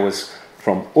remove powers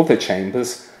from other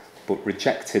chambers, but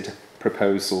rejected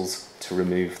proposals to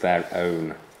remove their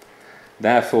own.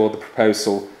 Therefore, the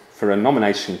proposal for a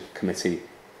nomination committee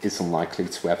is unlikely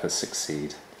to ever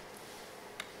succeed.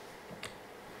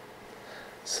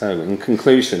 So, in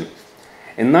conclusion,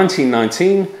 in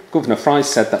 1919, Governor Fry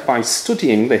said that by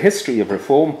studying the history of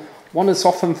reform, one has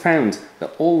often found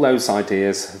that all those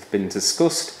ideas have been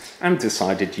discussed and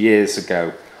decided years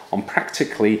ago on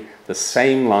practically the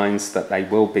same lines that they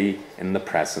will be in the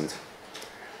present.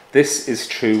 This is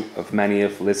true of many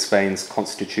of Liz Vane's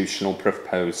constitutional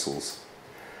proposals.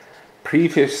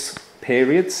 Previous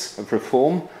periods of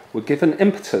reform were given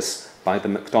impetus by the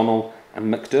MacDonald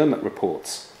and McDermott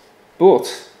reports,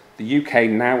 but the UK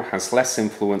now has less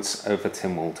influence over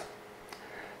Tynwald.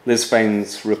 Liz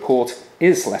Vane's report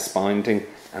is less binding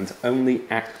and only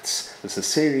acts as a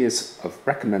series of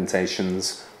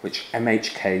recommendations which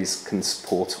MHKs can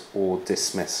support or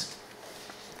dismiss.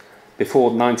 Before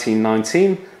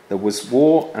 1919, there was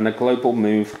war and a global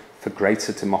move for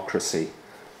greater democracy,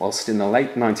 whilst in the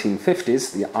late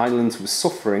 1950s, the island was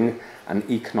suffering an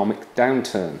economic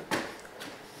downturn.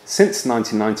 Since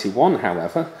 1991,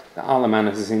 however, the Isle of Man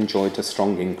has enjoyed a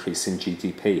strong increase in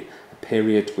GDP, a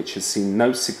period which has seen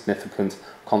no significant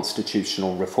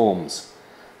constitutional reforms.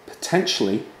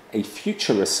 Potentially, a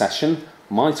future recession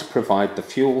might provide the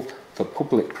fuel for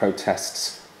public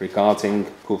protests regarding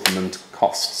government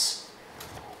costs.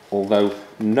 Although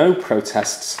no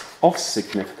protests of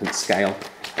significant scale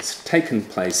has taken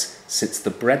place since the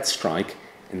bread strike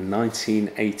in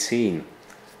 1918,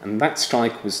 and that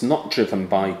strike was not driven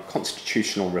by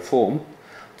constitutional reform,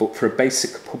 but for a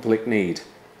basic public need,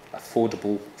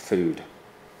 affordable food.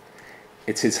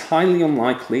 It is highly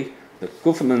unlikely that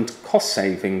government cost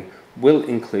saving will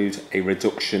include a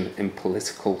reduction in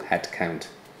political headcount.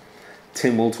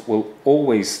 Tynwald will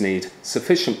always need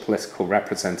sufficient political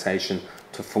representation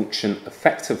to function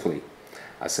effectively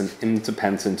as an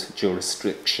independent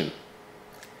jurisdiction.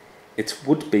 It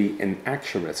would be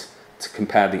inaccurate to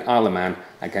compare the Isle of Man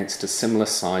against a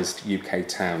similar-sized UK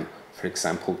town, for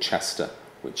example Chester,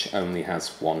 which only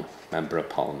has 1 Member of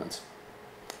Parliament.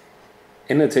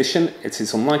 In addition, it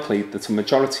is unlikely that a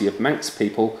majority of Manx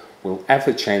people will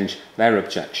ever change their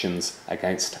objections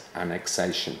against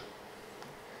annexation.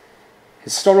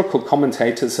 Historical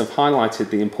commentators have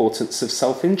highlighted the importance of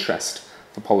self-interest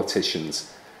for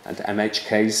politicians, and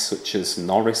MHKs such as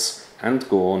Norris and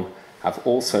Gorn have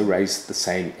also raised the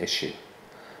same issue,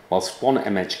 whilst one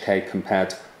MHK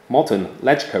compared modern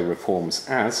LegCo reforms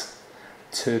as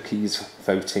turkeys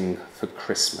voting for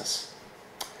Christmas.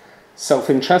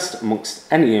 Self-interest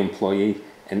amongst any employee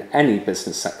in any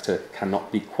business sector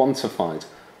cannot be quantified,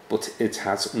 but it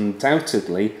has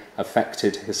undoubtedly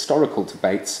affected historical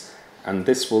debates, and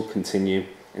this will continue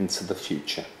into the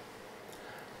future.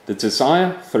 The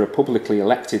desire for a publicly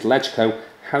elected LegCo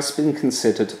has been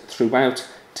considered throughout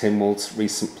Tynwald's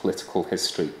recent political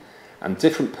history, and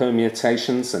different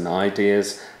permutations and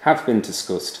ideas have been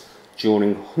discussed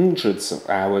during hundreds of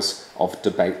hours of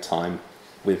debate time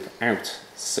without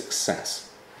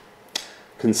success.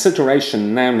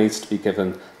 Consideration now needs to be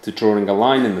given to drawing a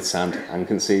line in the sand and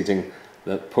conceding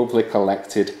that public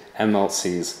elected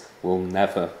MLCs will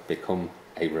never become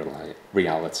a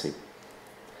reality.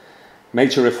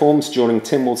 Major reforms during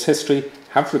Tynwald's history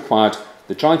have required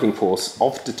the driving force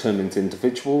of determined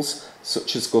individuals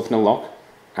such as Governor Locke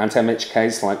and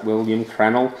MHKs like William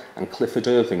Cranell and Clifford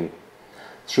Irving.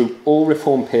 Through all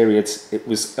reform periods, it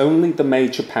was only the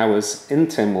major powers in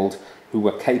Tynwald who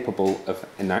were capable of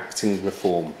enacting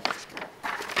reform.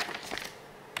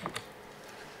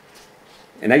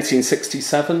 In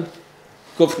 1867,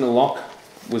 Governor Locke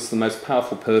was the most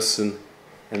powerful person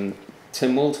in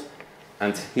Tynwald,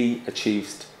 and he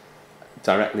achieved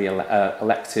directly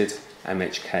elected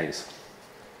MHKs.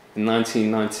 In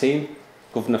 1919,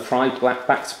 Governor Fry,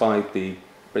 backed by the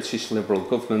British Liberal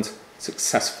government,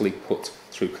 successfully put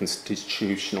through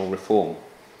constitutional reform.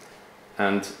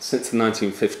 And since the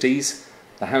 1950s,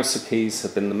 the House of Keys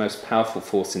have been the most powerful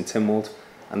force in Tynwald,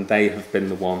 and they have been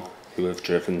the one who have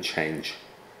driven change.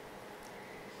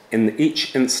 In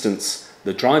each instance,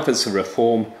 the drivers of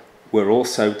reform were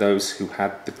also those who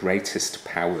had the greatest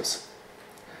powers.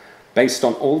 Based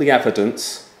on all the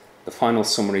evidence, the final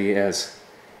summary is,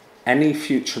 any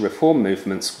future reform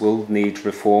movements will need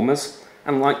reformers,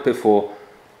 and like before,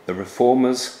 the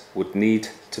reformers would need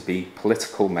to be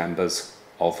political members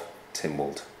of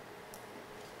Tynwald.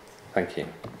 Thank you.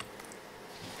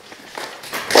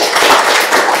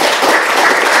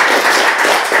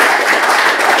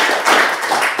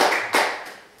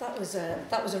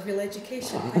 That was a real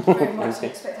education. Thank you very much. I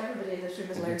expect everybody in this room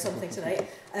has learned something tonight.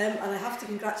 And I have to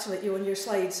congratulate you on your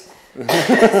slides, as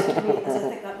I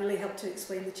think that really helped to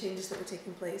explain the changes that were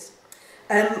taking place.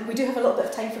 We do have a little bit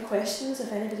of time for questions,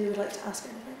 if anybody would like to ask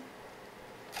anything.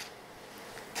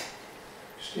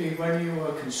 Steve, when you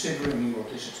were considering your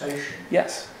dissertation,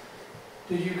 yes,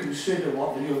 did you consider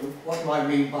what do I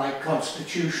mean by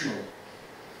constitutional?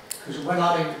 Because when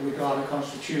I regard a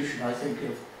constitution, I think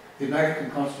of the American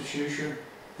Constitution,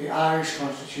 the Irish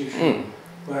Constitution,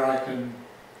 where I can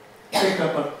pick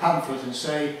up a pamphlet and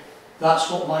say,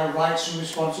 that's what my rights and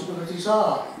responsibilities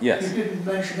are. Yes. You didn't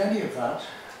mention any of that.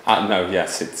 No,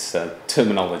 yes, it's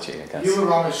terminology, I guess. You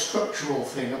were on a structural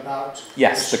thing about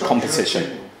the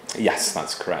composition. Yes,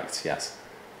 that's correct, yes.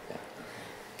 Yeah.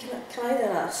 Can I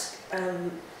then ask,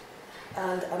 and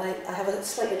I have a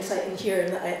slight insight in here,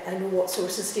 and I know what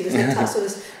sources Steve has looked at, so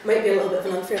this might be a little bit of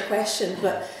an unfair question,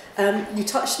 but you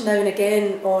touched now and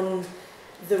again on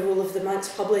the role of the Manx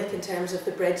public in terms of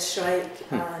the bread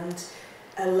strike and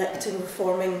electing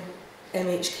reforming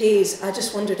MHKs. I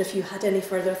just wondered if you had any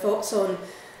further thoughts on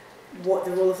what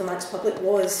the role of the Manx public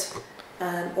was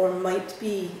or might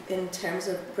be in terms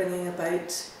of bringing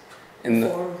about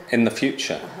reform. In the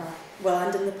future? Well,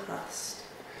 and in the past.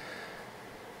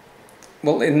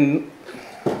 Well, in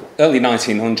early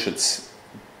 1900s,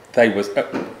 there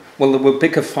were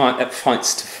bigger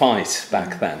fights to fight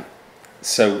back then.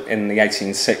 So in the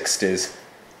 1860s,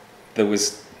 there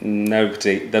was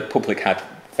nobody, the public had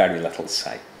very little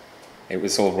say. It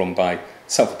was all run by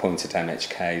self-appointed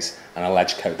MHKs and a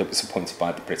LegCo that was appointed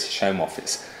by the British Home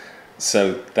Office.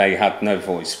 So they had no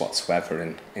voice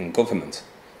whatsoever in government.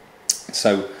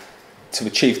 So to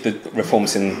achieve the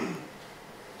reforms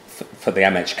for the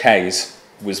MHKs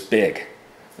was big.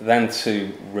 Then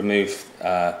to remove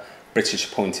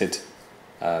British appointed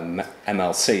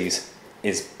MLCs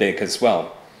is big as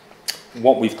well.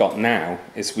 What we've got now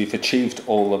is we've achieved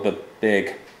all of the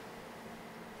big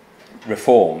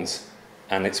reforms,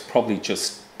 and it's probably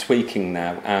just tweaking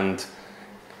now, and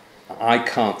I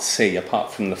can't see,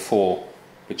 apart from the four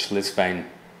which Liz Vane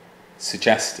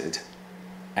suggested,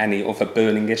 any other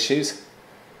burning issues.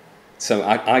 So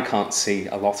I can't see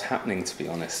a lot happening, to be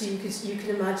honest. So you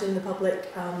could imagine the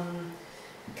public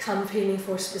campaigning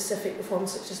for specific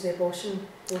reforms such as the abortion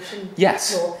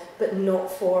yes. law, but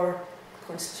not for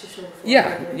constitutional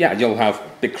reform. Yeah, you'll have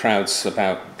big crowds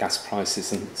about gas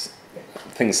prices and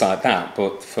things like that,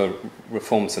 but for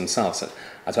reforms themselves,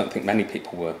 I don't think many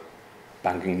people were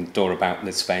banging the door about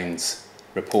Liz Vane's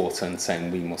report and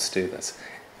saying we must do this.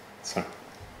 Sorry.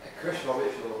 Commissioner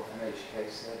Roberts, your MHK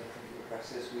said in front of the press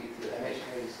this week that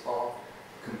MHKs are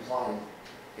compliant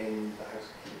in the House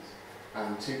of Keys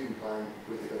and too compliant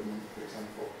with the government, for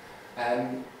example.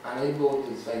 And in Lord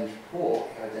Desvain's report,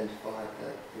 he identified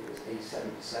that it was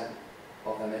 87%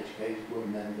 of MHK's were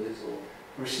members or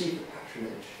received the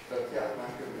patronage of the Isle of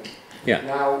Man government. Yeah.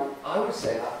 Now, I would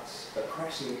say that's a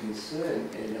pressing concern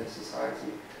in a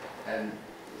society, and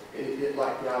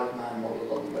like the Isle of Man model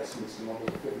or the Westminster model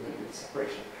of government with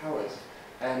separation of powers.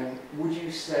 Would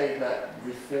you say that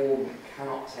reform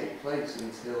cannot take place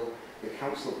until the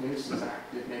Council of Ministers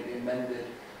Act is maybe amended,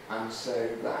 and so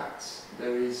that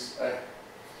there is a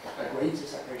greater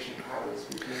separation of powers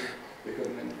between the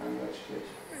government and the legislature?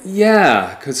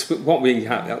 Yeah, because what we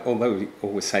have, although we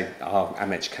always say our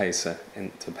MHKs are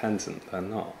independent, they're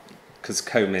not. Because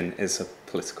Comin is a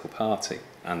political party,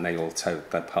 and they all toe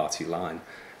their party line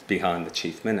behind the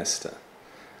Chief Minister.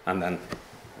 And then,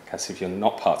 I guess if you're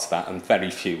not part of that, and very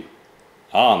few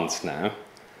aren't now,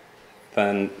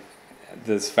 then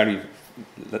there's very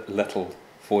little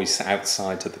voice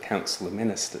outside of the Council of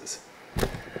Ministers.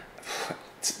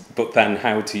 But then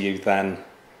how do you then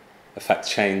affect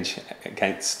change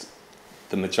against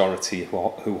the majority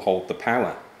who hold the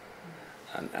power?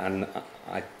 And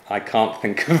I can't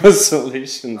think of a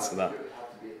solution to that. It would have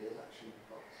to be at the election.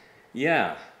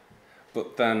 Yeah,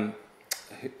 but then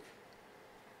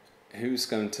who's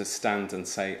going to stand and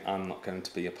say, I'm not going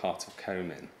to be a part of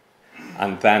Comin,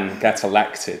 and then get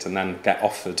elected and then get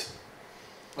offered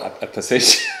a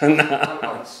position?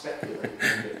 I'm speculating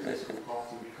that a political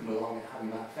party would come along and have a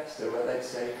manifesto where they'd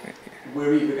say,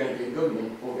 we're either going to be in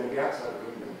government or we're going to be outside of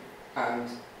government, and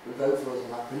vote for us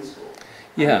on that principle.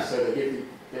 Yeah. And so they give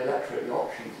the electorate the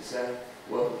option to say,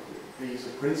 well, these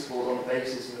are principles on the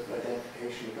basis of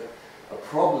identification of a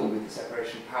problem with the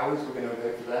separation of powers, we're going to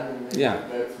vote for them, and they might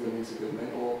vote for them into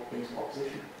government or into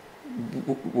opposition.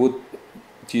 Would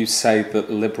you say that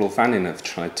Liberal Vannin have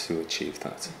tried to achieve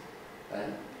that?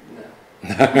 No.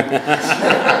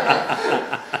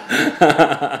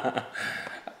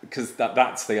 Because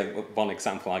that's the one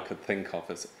example I could think of.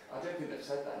 As I don't think they've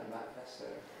said that in the manifesto.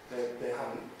 They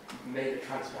haven't made a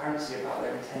transparency about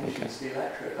their intentions to the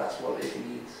electorate. That's what it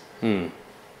needs.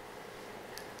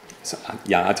 So,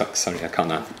 yeah, I can't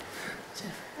answer.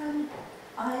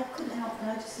 I couldn't help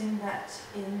noticing that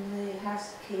in the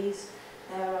House of Keys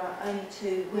there are only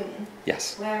 2 women.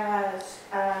 Yes. Whereas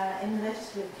in the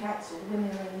Legislative Council, women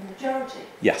are in the majority.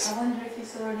 Yes. I wonder if you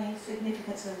saw any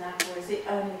significance in that, or is it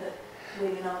only that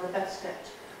women are the best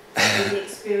at the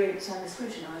experience and the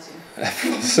scrutinising?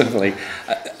 Possibly.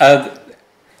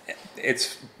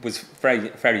 It was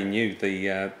very new.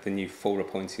 The new 4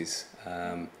 appointees.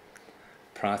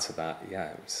 Prior to that,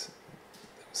 yeah, it was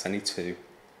only 2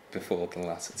 before the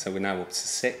last. So we're now up to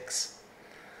 6.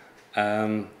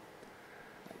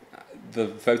 The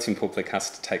voting public has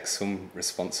to take some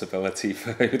responsibility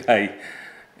for who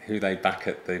they back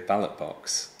at the ballot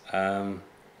box.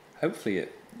 Hopefully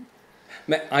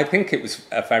I think it was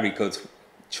a very good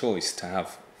choice to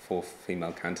have 4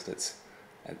 female candidates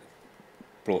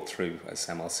brought through as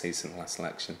MLCs in the last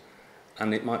election,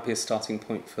 and it might be a starting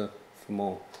point for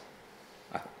more.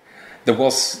 There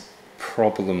was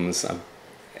problems.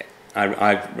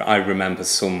 I remember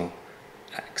some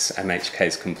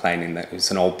ex-MHKs complaining that it was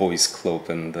an old boys club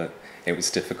and that it was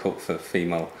difficult for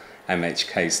female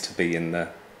MHKs to be in the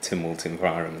Tynwald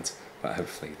environment. But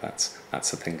hopefully that's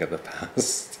a thing of the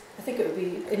past. I think it would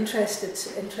be interesting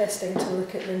to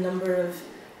look at the number of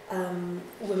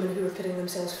women who are putting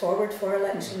themselves forward for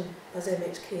election as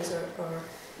MHKs or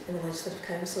in the Legislative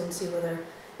Council, and see whether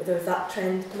that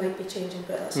trend might be changing,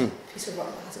 but that's a piece of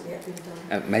work that hasn't yet been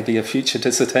done. Maybe a future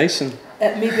dissertation.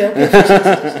 Maybe I'll be a future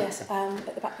dissertation, yes.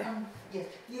 At the back there. Yes.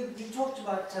 You talked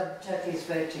about turkeys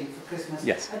voting for Christmas.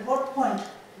 Yes. At what point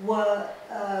were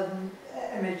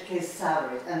MHK's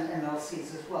salaried and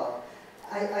MLCs as well?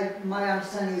 My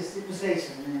understanding is it was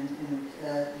later in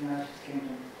the United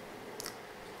Kingdom.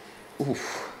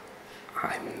 Oof,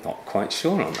 I'm not quite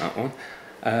sure on that one.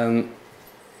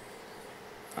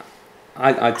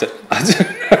 I don't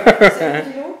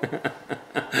know.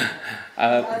 I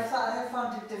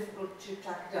found it difficult to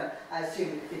track it down. I assume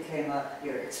it became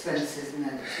your expenses and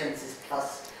then expenses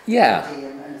plus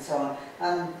and so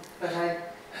on. But I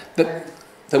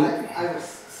would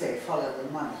say follow the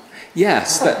money.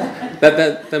 Yes,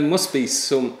 there must be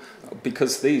some,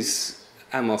 because these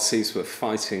MLCs were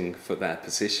fighting for their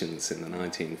positions in the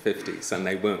 1950s and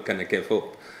they weren't going to give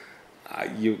up.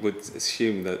 You would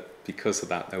assume that because of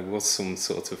that there was some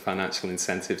sort of financial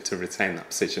incentive to retain that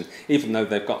position, even though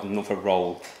they've got another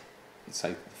role,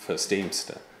 say First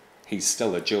Deemster. He's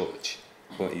still a judge,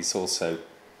 but he's also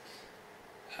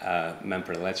a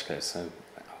member of Legco, so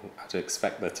I'd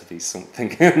expect there to be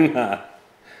something in there.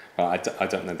 But I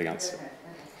don't know the answer.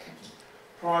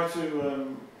 Prior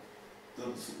to the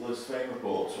Liz Fane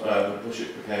report, the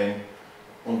bishop became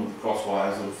under the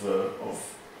crosswires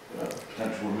of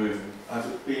potential removal. Has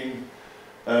it been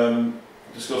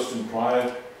discussed in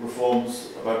prior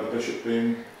reforms about the bishop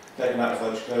being taken out of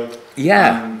Legco?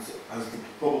 Yeah. And has the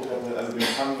public ever been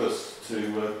canvassed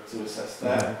to assess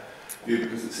their view?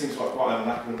 Because it seems like quite an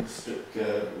anachronistic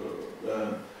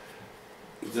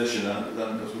position, and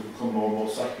then as we become more and more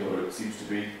secular, it seems to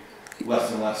be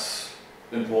less and less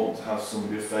important to have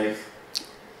somebody of faith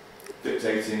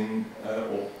dictating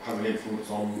or having influence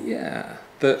on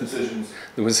decisions.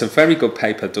 There was a very good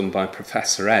paper done by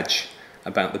Professor Edge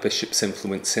about the bishop's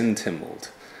influence in Tynwald,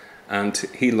 and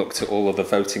he looked at all of the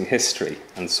voting history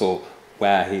and saw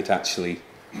where he'd actually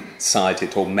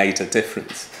sided or made a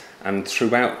difference. And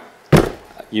throughout,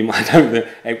 you might know that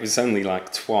it was only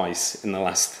like twice in the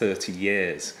last 30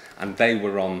 years, and they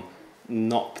were on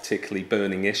not particularly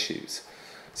burning issues.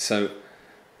 So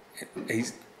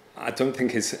I don't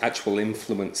think his actual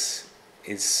influence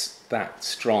is that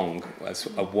strong as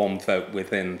a one vote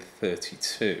within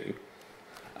 32.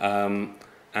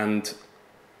 And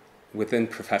within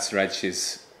Professor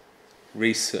Edge's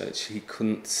research, he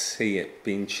couldn't see it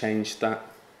being changed that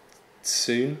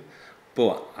soon.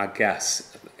 But I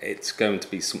guess it's going to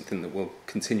be something that will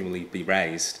continually be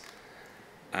raised.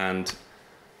 And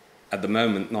at the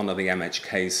moment, none of the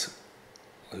MHKs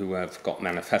who have got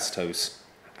manifestos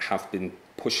have been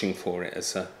pushing for it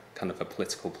as a kind of a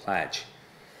political pledge.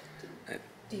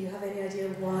 Do you have any idea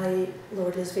why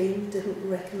Lord Lisvane didn't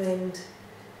recommend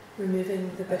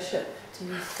removing the bishop? Do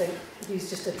you think he's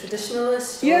just a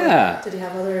traditionalist? Yeah.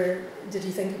 Or did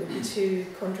he think it would be too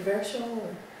controversial?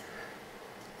 Or?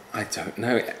 I don't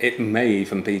know. It may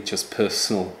even be just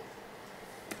personal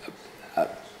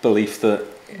belief that,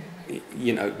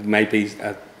 you know, maybe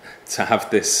to have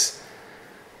this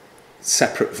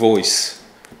separate voice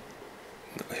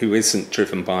who isn't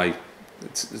driven by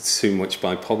too much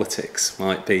by politics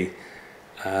might be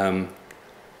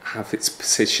have its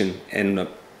position in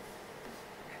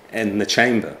the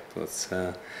chamber. But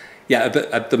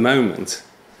at the moment,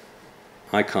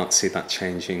 I can't see that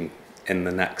changing in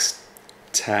the next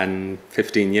 10,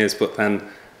 15 years, but then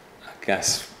I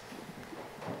guess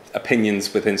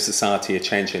opinions within society are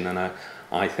changing, and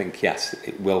I think, yes,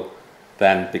 it will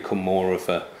then become more of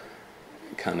a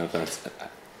kind of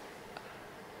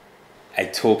a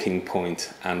talking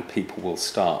point, and people will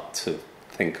start to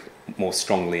think more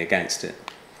strongly against it.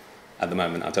 At the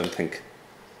moment, I don't think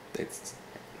it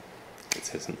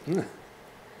isn't.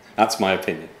 That's my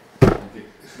opinion.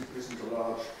 Isn't a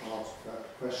large part of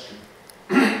that question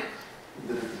that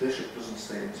if the bishop doesn't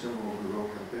stay in Tynwald, we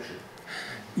won't have a bishop?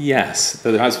 Yes,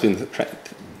 there has been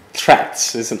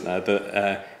threats, isn't there,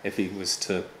 that if he was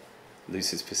to lose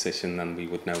his position, then we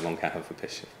would no longer have a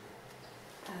bishop.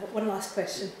 One last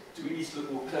question. Do we need to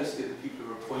look more closely at the people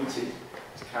who are appointed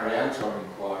to carry out our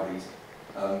inquiries?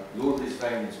 Lord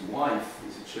Lisvane's wife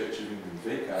is a Church of England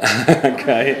vicar.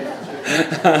 Okay.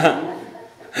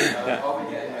 Are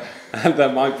we getting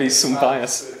there might be some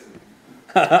bias.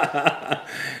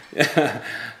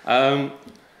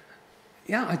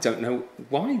 Yeah, I don't know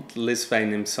why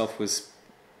Lisvane himself was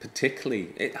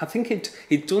particularly... I think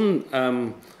he'd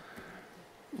done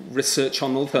research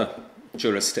on other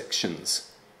jurisdictions.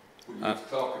 Well, he was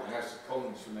clerk at the House of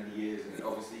Commons for many years, and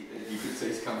obviously you could say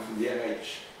he's come from the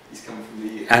MH, he's come from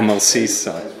the... MLC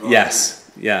side,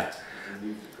 yes, yeah.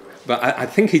 But I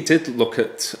think he did look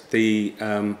at the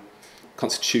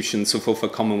constitutions of other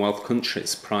Commonwealth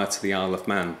countries prior to the Isle of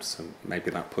Man, so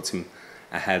maybe that put him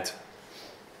ahead.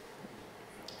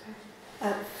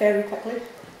 Very quickly.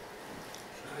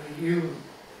 You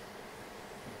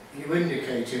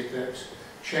indicated that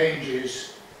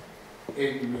changes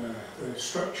in the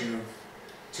structure of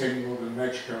Tynwald and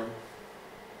Legco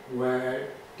were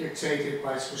dictated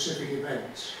by specific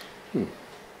events. Do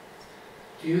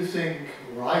you think,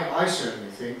 or I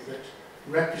certainly think, that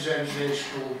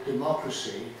representational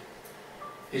democracy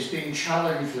is being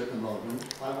challenged at the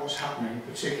moment by what's happening,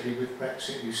 particularly with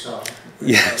Brexit you started?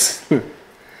 Yes. Do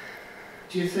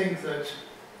you think that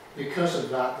because of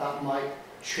that, that might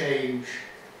change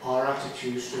our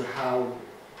attitudes to how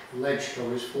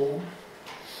Legco is formed?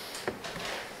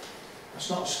 It's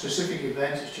not a specific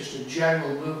event, it's just a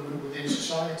general movement within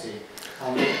society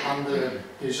and the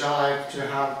desire to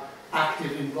have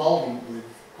active involvement with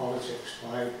politics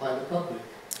by the public.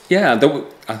 Yeah,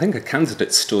 I think a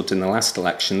candidate stood in the last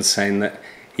election saying that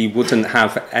he wouldn't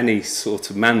have any sort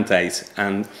of mandate,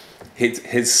 and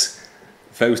his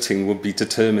voting would be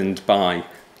determined by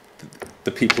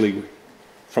the people who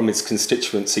from his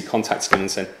constituency contacting him and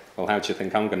saying, well, how do you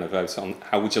think I'm going to vote on,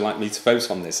 how would you like me to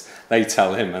vote on this? They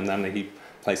tell him, and then he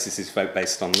places his vote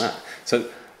based on that. So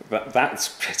that's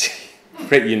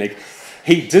pretty unique.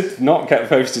 He did not get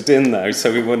voted in, though,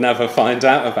 so we will never find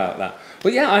out about that.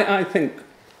 But yeah, I think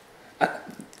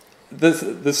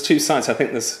there's two sides. I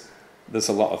think there's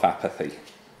a lot of apathy.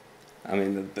 I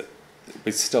mean,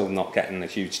 we're still not getting a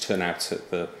huge turnout at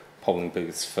the polling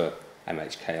booths for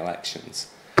MHK elections.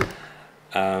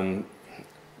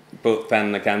 But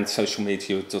then again, social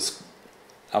media does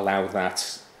allow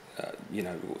that, you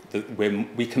know,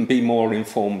 we can be more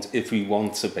informed if we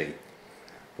want to be.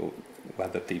 But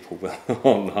whether people will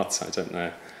or not, I don't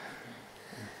know.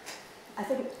 I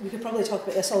think we could probably talk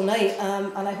about this all night,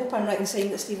 and I hope I'm right in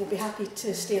saying that Steve will be happy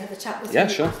to stay and have a chat with you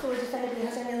afterwards if anybody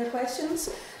has any other questions.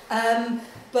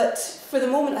 But for the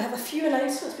moment, I have a few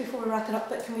announcements before we wrap it up,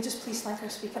 but can we just please thank our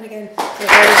speaker again for a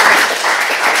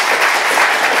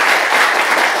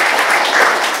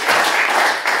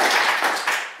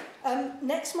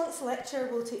next month's lecture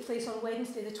will take place on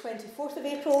Wednesday the 24th of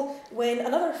April, when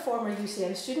another former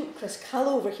UCM student, Chris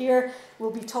Callow over here,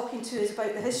 will be talking to us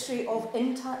about the history of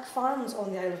intact farms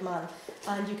on the Isle of Man.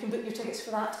 And you can book your tickets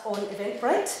for that on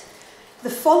Eventbrite. The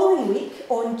following week,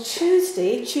 on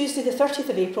Tuesday the 30th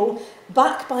of April,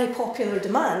 back by popular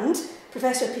demand,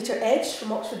 Professor Peter Edge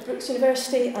from Oxford Brookes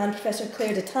University and Professor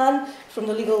Claire de Tan from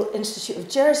the Legal Institute of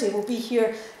Jersey will be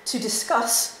here to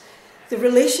discuss the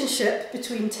relationship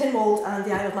between Tynwald and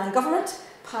the Isle of Man government,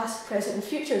 past, present and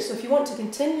future. So if you want to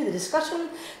continue the discussion,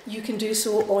 you can do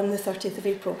so on the 30th of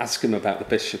April. Ask him about the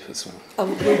bishop as well.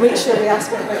 We'll make sure we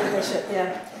ask him about the bishop,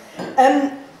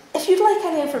 yeah. If you'd like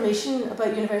any information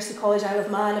about University College Isle of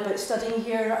Man, about studying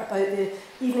here, about the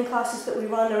evening classes that we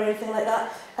run or anything like that,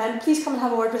 please come and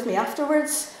have a word with me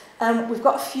afterwards. We've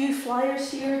got a few flyers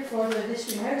here for the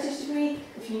History and Heritage degree,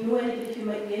 if you know anybody who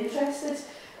might be interested.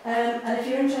 And if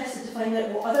you're interested to find out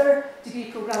what other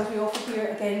degree programmes we offer here,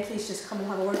 again, please just come and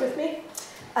have a word with me.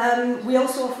 We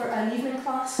also offer an evening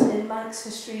class in Manx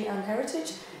History and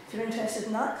Heritage. If you're interested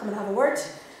in that, come and have a word.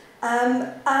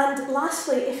 And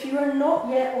lastly, if you are not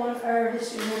yet on our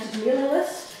History and Heritage mailing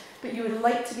list, but you would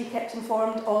like to be kept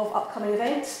informed of upcoming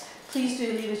events, please do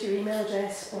leave us your email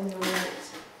address on your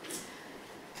website.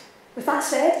 With that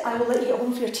said, I will let you get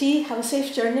home for your tea, have a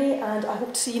safe journey, and I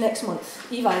hope to see you next month.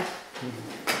 Evi.